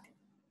pag-ibig sa atin.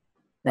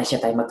 Dahil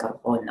siya tayo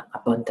magkaroon ng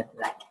abundant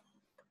life.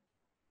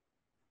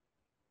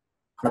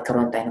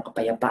 Magkaroon tayo ng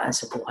kapayapaan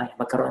sa buhay.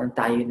 Magkaroon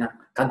tayo ng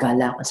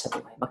kagalakan sa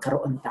buhay.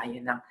 Magkaroon tayo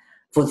ng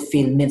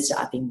fulfillment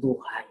sa ating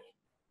buhay.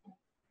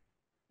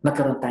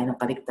 Magkaroon tayo ng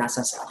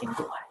kaligtasan sa ating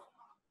buhay.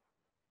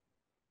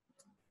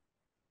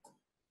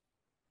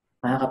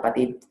 Mga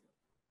kapatid,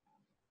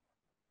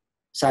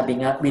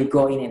 sabi nga, we'll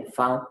go in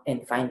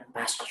and find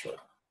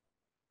pasture.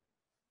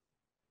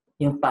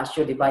 Yung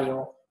pasture, di ba,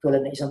 yung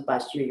tulad ng isang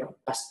pasture, yung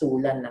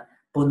pastulan na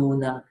puno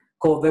ng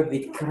covered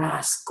with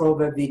grass,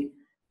 covered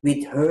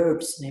with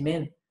herbs.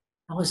 Amen.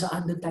 Ako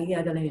saan doon tayo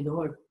adala ni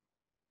Lord?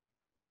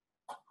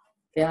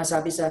 Kaya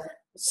sabi sa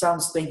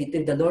Psalms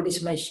 23, the Lord is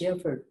my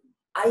shepherd.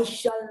 I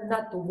shall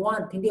not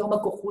want. Hindi ako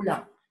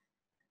magkukulang.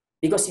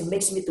 Because He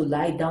makes me to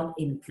lie down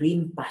in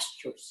green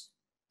pastures.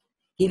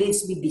 He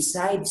leads me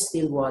beside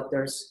still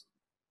waters.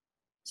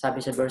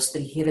 Sabi sa verse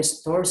 3, He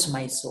restores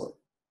my soul.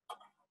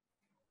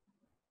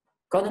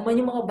 Kung naman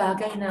yung mga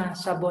bagay na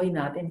sa buhay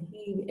natin,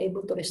 He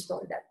able to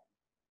restore that.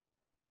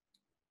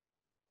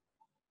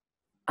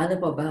 Ano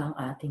pa ba ang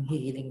ating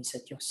hihiling sa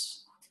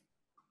Diyos?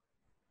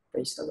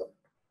 Praise the Lord.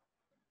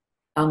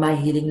 Ang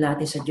mahihiling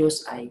natin sa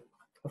Diyos ay,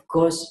 of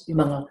course,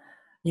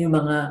 yung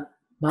mga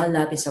mahal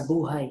natin sa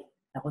buhay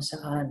na kung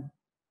saan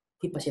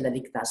hindi pa sila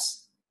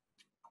ligtas.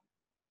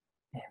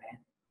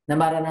 Amen. Na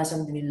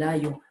maranasan din nila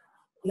yung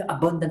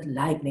abundant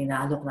life na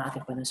inaalok na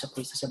ating Panginoon sa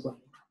Kristo sa buhay.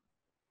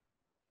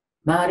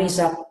 Maaaring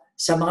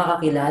sa mga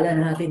kakilala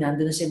natin,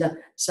 nandun na sila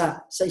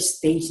sa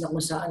stage na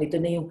kung saan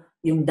ito na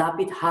yung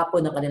dapit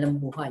hapon ng kanilang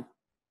buhay.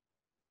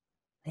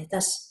 Let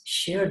us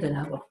share the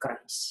love of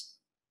Christ.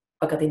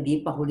 Pagkat hindi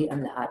pa huli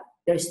ang lahat,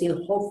 there's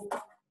still hope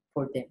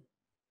for them.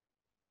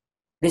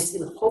 There's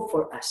still hope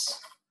for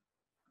us.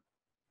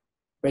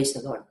 Praise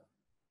the Lord.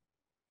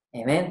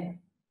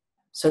 Amen?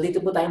 So dito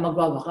po tayo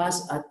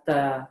magwawakas at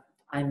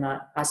I'm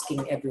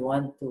asking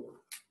everyone to,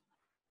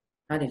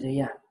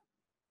 hallelujah,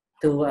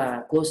 to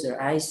close your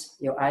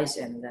eyes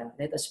and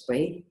let us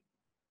pray.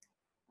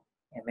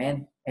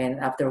 Amen? And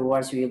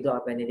afterwards, we will do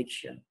a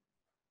benediction.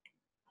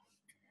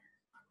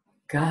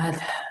 God,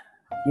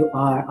 you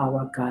are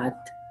our God,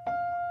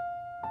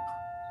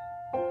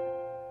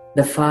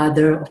 the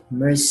Father of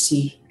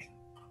mercy,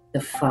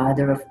 the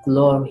Father of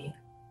glory.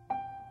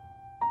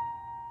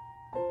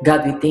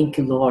 God, we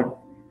thank you, Lord,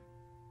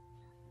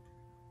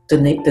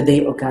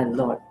 today, O God,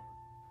 Lord.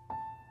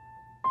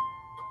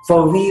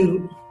 For we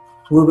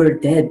were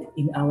dead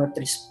in our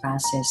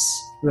trespasses,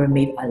 we were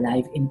made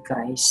alive in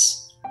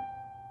Christ.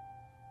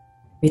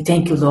 We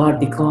thank you, Lord,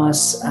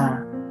 because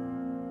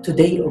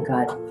today, O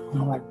God,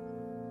 Lord,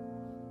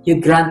 you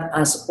grant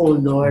us, O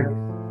Lord,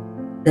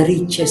 the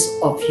riches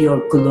of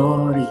your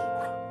glory,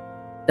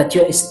 that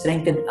you have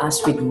strengthened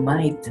us with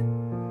might,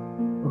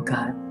 O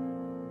God,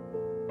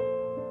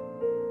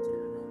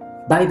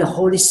 by the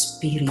Holy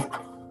Spirit.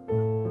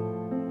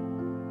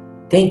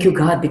 Thank you,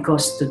 God,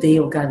 because today,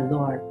 O God,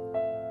 Lord,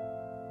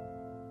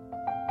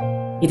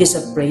 it is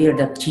a prayer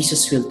that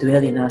Jesus will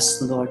dwell in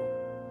us, Lord,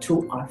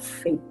 through our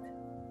faith.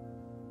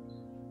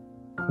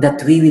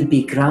 That we will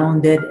be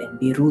grounded and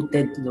be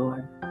rooted,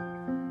 Lord,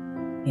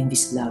 in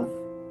this love.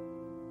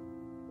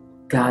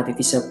 God, it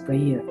is a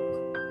prayer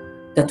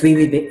that we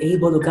will be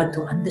able, O God,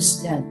 to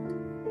understand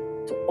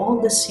to all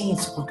the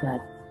saints, O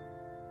God,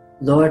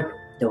 Lord,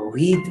 the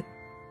width,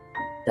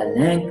 the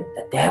length,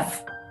 the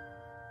depth,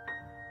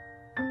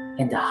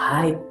 and the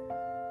height.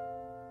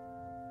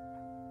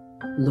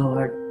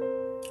 Lord,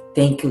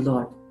 thank you,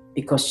 Lord,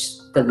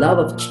 because the love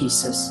of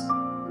Jesus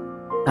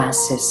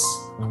passes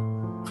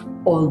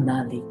all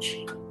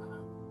knowledge,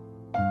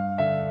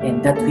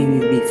 and that we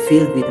will be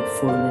filled with the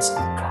fullness of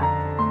God.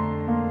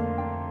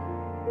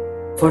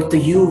 For to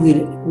you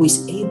who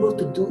is able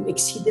to do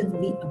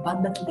exceedingly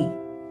abundantly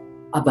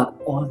above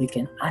all we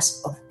can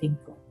ask or think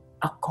of,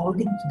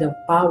 according to the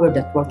power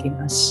that works in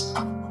us.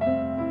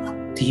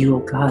 To you, O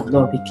God,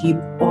 Lord, we give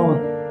all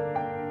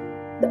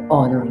the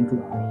honor and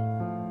glory.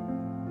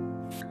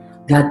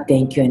 God,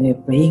 thank you, and we're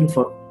praying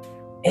for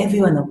every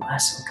one of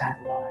us, O God,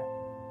 Lord.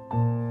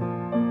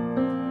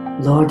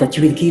 Lord, that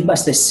you will give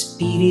us the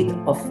spirit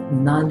of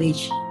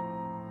knowledge,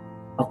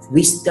 of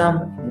wisdom,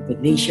 and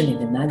revelation in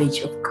the knowledge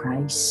of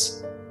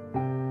Christ.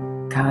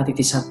 God, it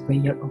is our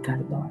prayer, O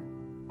God, Lord,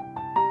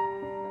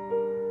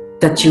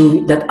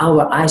 that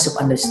our eyes of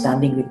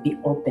understanding will be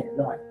open,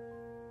 Lord,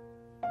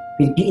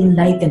 will be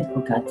enlightened,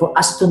 O God, for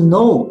us to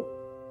know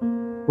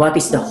what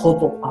is the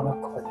hope of our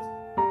calling.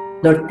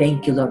 Lord,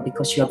 thank you, Lord,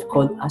 because you have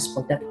called us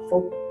for that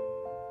hope.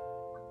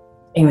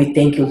 And we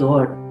thank you,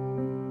 Lord,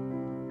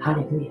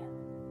 hallelujah,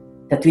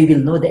 that we will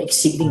know the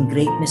exceeding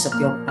greatness of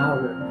your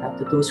power, God,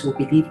 to those who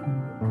believe in you.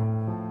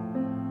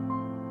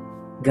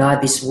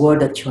 God, this word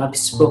that you have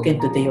spoken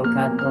today, O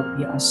God, Lord,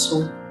 we are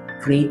so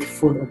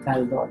grateful, O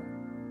God, Lord,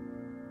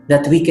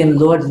 that we can,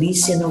 Lord,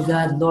 listen, O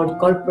God, Lord,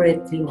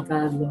 corporately, O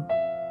God, Lord.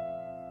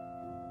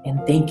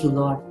 And thank you,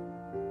 Lord,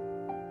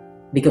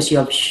 because you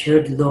have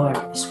shared, Lord,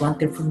 this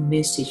wonderful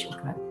message, O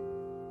God,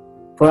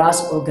 for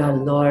us, O God,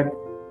 Lord,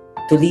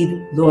 to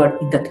lead,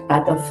 Lord, in that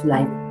path of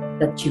life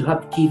that you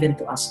have given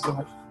to us,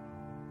 Lord,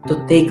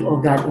 to take, O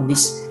God, in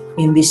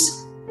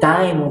this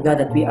time, O God,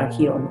 that we are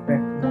here on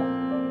earth,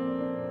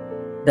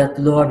 Lord, that,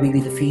 Lord, we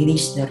will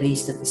finish the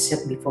race that is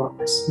set before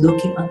us,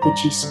 looking unto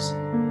Jesus,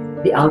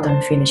 the author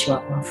and finisher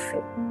of our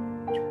faith.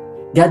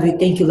 God, we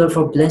thank you, Lord,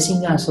 for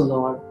blessing us, O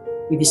Lord,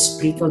 with the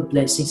spiritual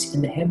blessings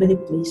in the heavenly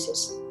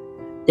places.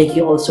 Thank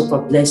you also for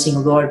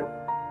blessing, Lord,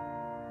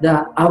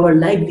 our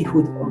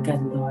livelihood, O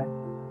God, Lord,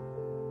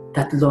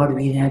 that, Lord,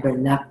 we never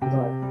lack,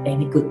 Lord,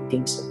 any good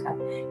things, O God.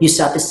 You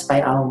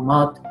satisfy our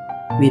mouth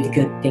with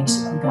good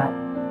things, O God,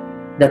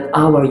 that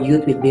our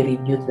youth will be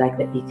renewed like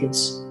the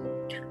eagles.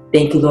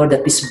 Thank you, Lord,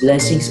 that these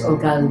blessings, O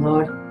God,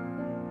 Lord,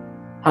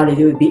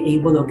 hallelujah, be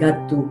able, O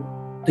God,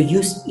 to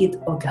use it,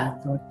 O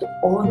God, Lord, to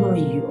honor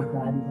you, O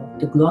God, Lord,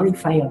 to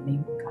glorify your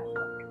name, O God,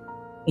 Lord,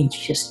 in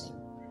Jesus' name.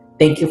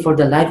 Thank you for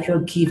the life you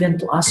have given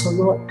to us, O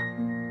Lord.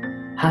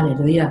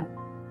 Hallelujah.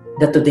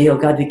 That today, O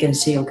God, we can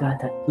say, O God,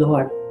 that,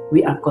 Lord,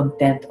 we are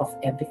content of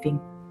everything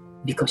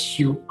because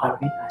you are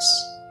with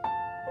us.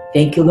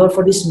 Thank you, Lord,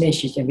 for this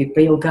message. And we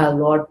pray, O God,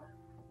 Lord,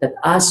 that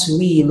as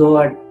we,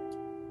 Lord,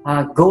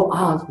 go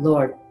out,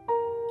 Lord,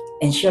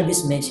 and share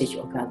this message,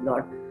 O God,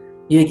 Lord,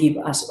 you give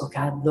us, O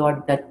God,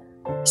 Lord, that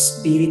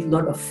spirit,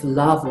 Lord, of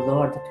love,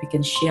 Lord, that we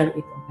can share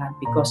it, O God,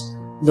 because,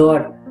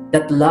 Lord,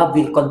 that love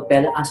will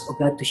compel us, O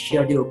God, to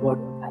share your word,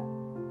 O God,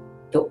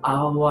 to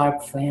our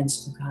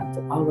friends, O God,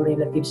 to our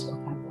relatives, O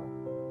God,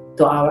 Lord,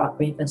 to our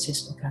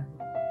acquaintances, O God,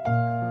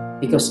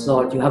 because,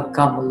 Lord, you have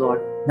come,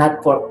 Lord,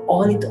 not for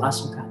only to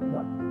us, O God,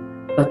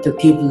 Lord, but to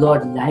give,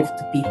 Lord, life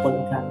to people,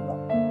 O God,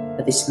 Lord,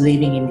 that is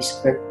living in this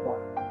earth,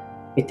 Lord.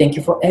 We thank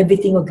you for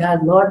everything, O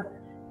God, Lord.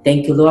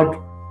 Thank you, Lord,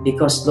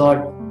 because, Lord,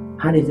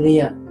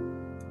 hallelujah,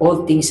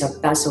 all things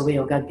have passed away,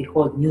 O God.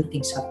 Behold, new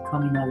things have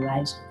come in our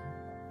lives.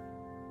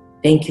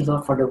 Thank you,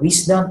 Lord, for the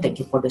wisdom. Thank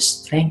you for the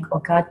strength, O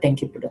God.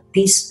 Thank you for the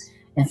peace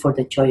and for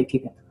the joy you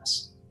given to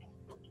us.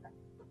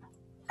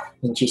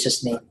 In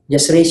Jesus' name.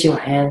 Just raise your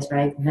hands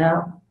right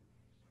now.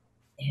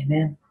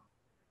 Amen.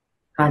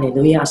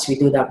 Hallelujah. As we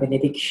do the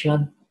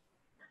benediction.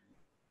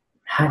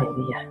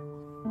 Hallelujah.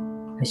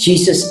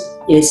 Jesus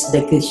is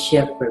the good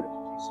shepherd.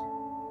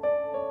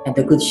 And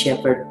the good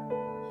shepherd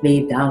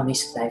laid down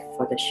his life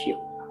for the sheep.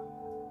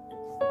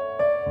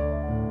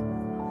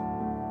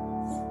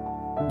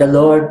 The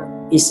Lord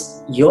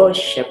is your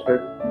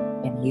shepherd,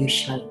 and you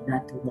shall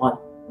not want.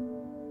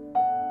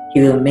 He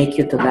will make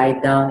you to lie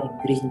down in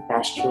green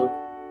pasture.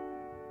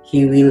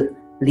 He will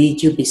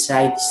lead you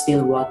beside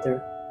still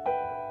water.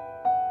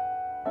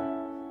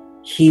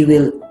 He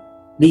will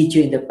lead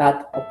you in the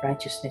path of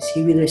righteousness.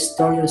 He will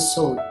restore your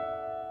soul.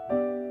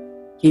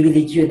 He will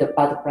lead you in the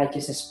path of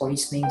righteousness for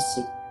His name's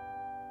sake.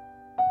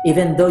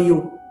 Even though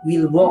you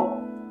will walk,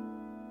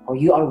 or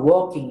you are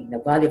walking in the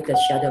valley of the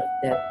shadow of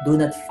death, do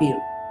not fear,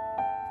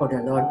 for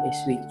the Lord is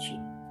with you.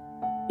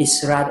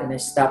 His rod and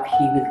His staff,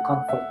 He will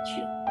comfort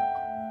you.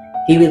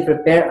 He will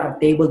prepare a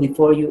table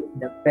before you in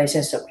the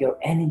presence of your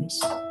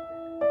enemies.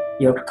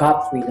 Your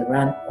cup will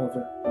run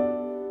over.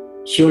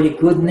 Surely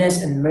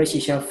goodness and mercy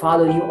shall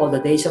follow you all the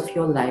days of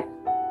your life,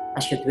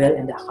 as you dwell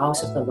in the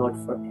house of the Lord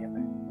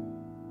forever.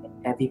 And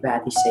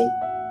everybody say,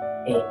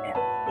 Amen.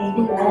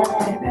 Amen.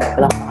 Amen.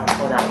 Palakpakan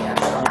po namin ang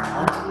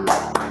Panginoon.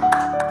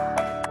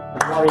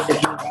 Glory to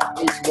Him,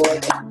 His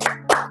word,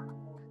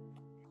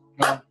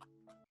 and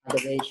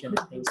adoration,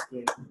 praise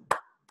to Him.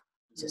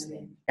 In Jesus'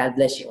 name. God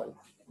bless you all.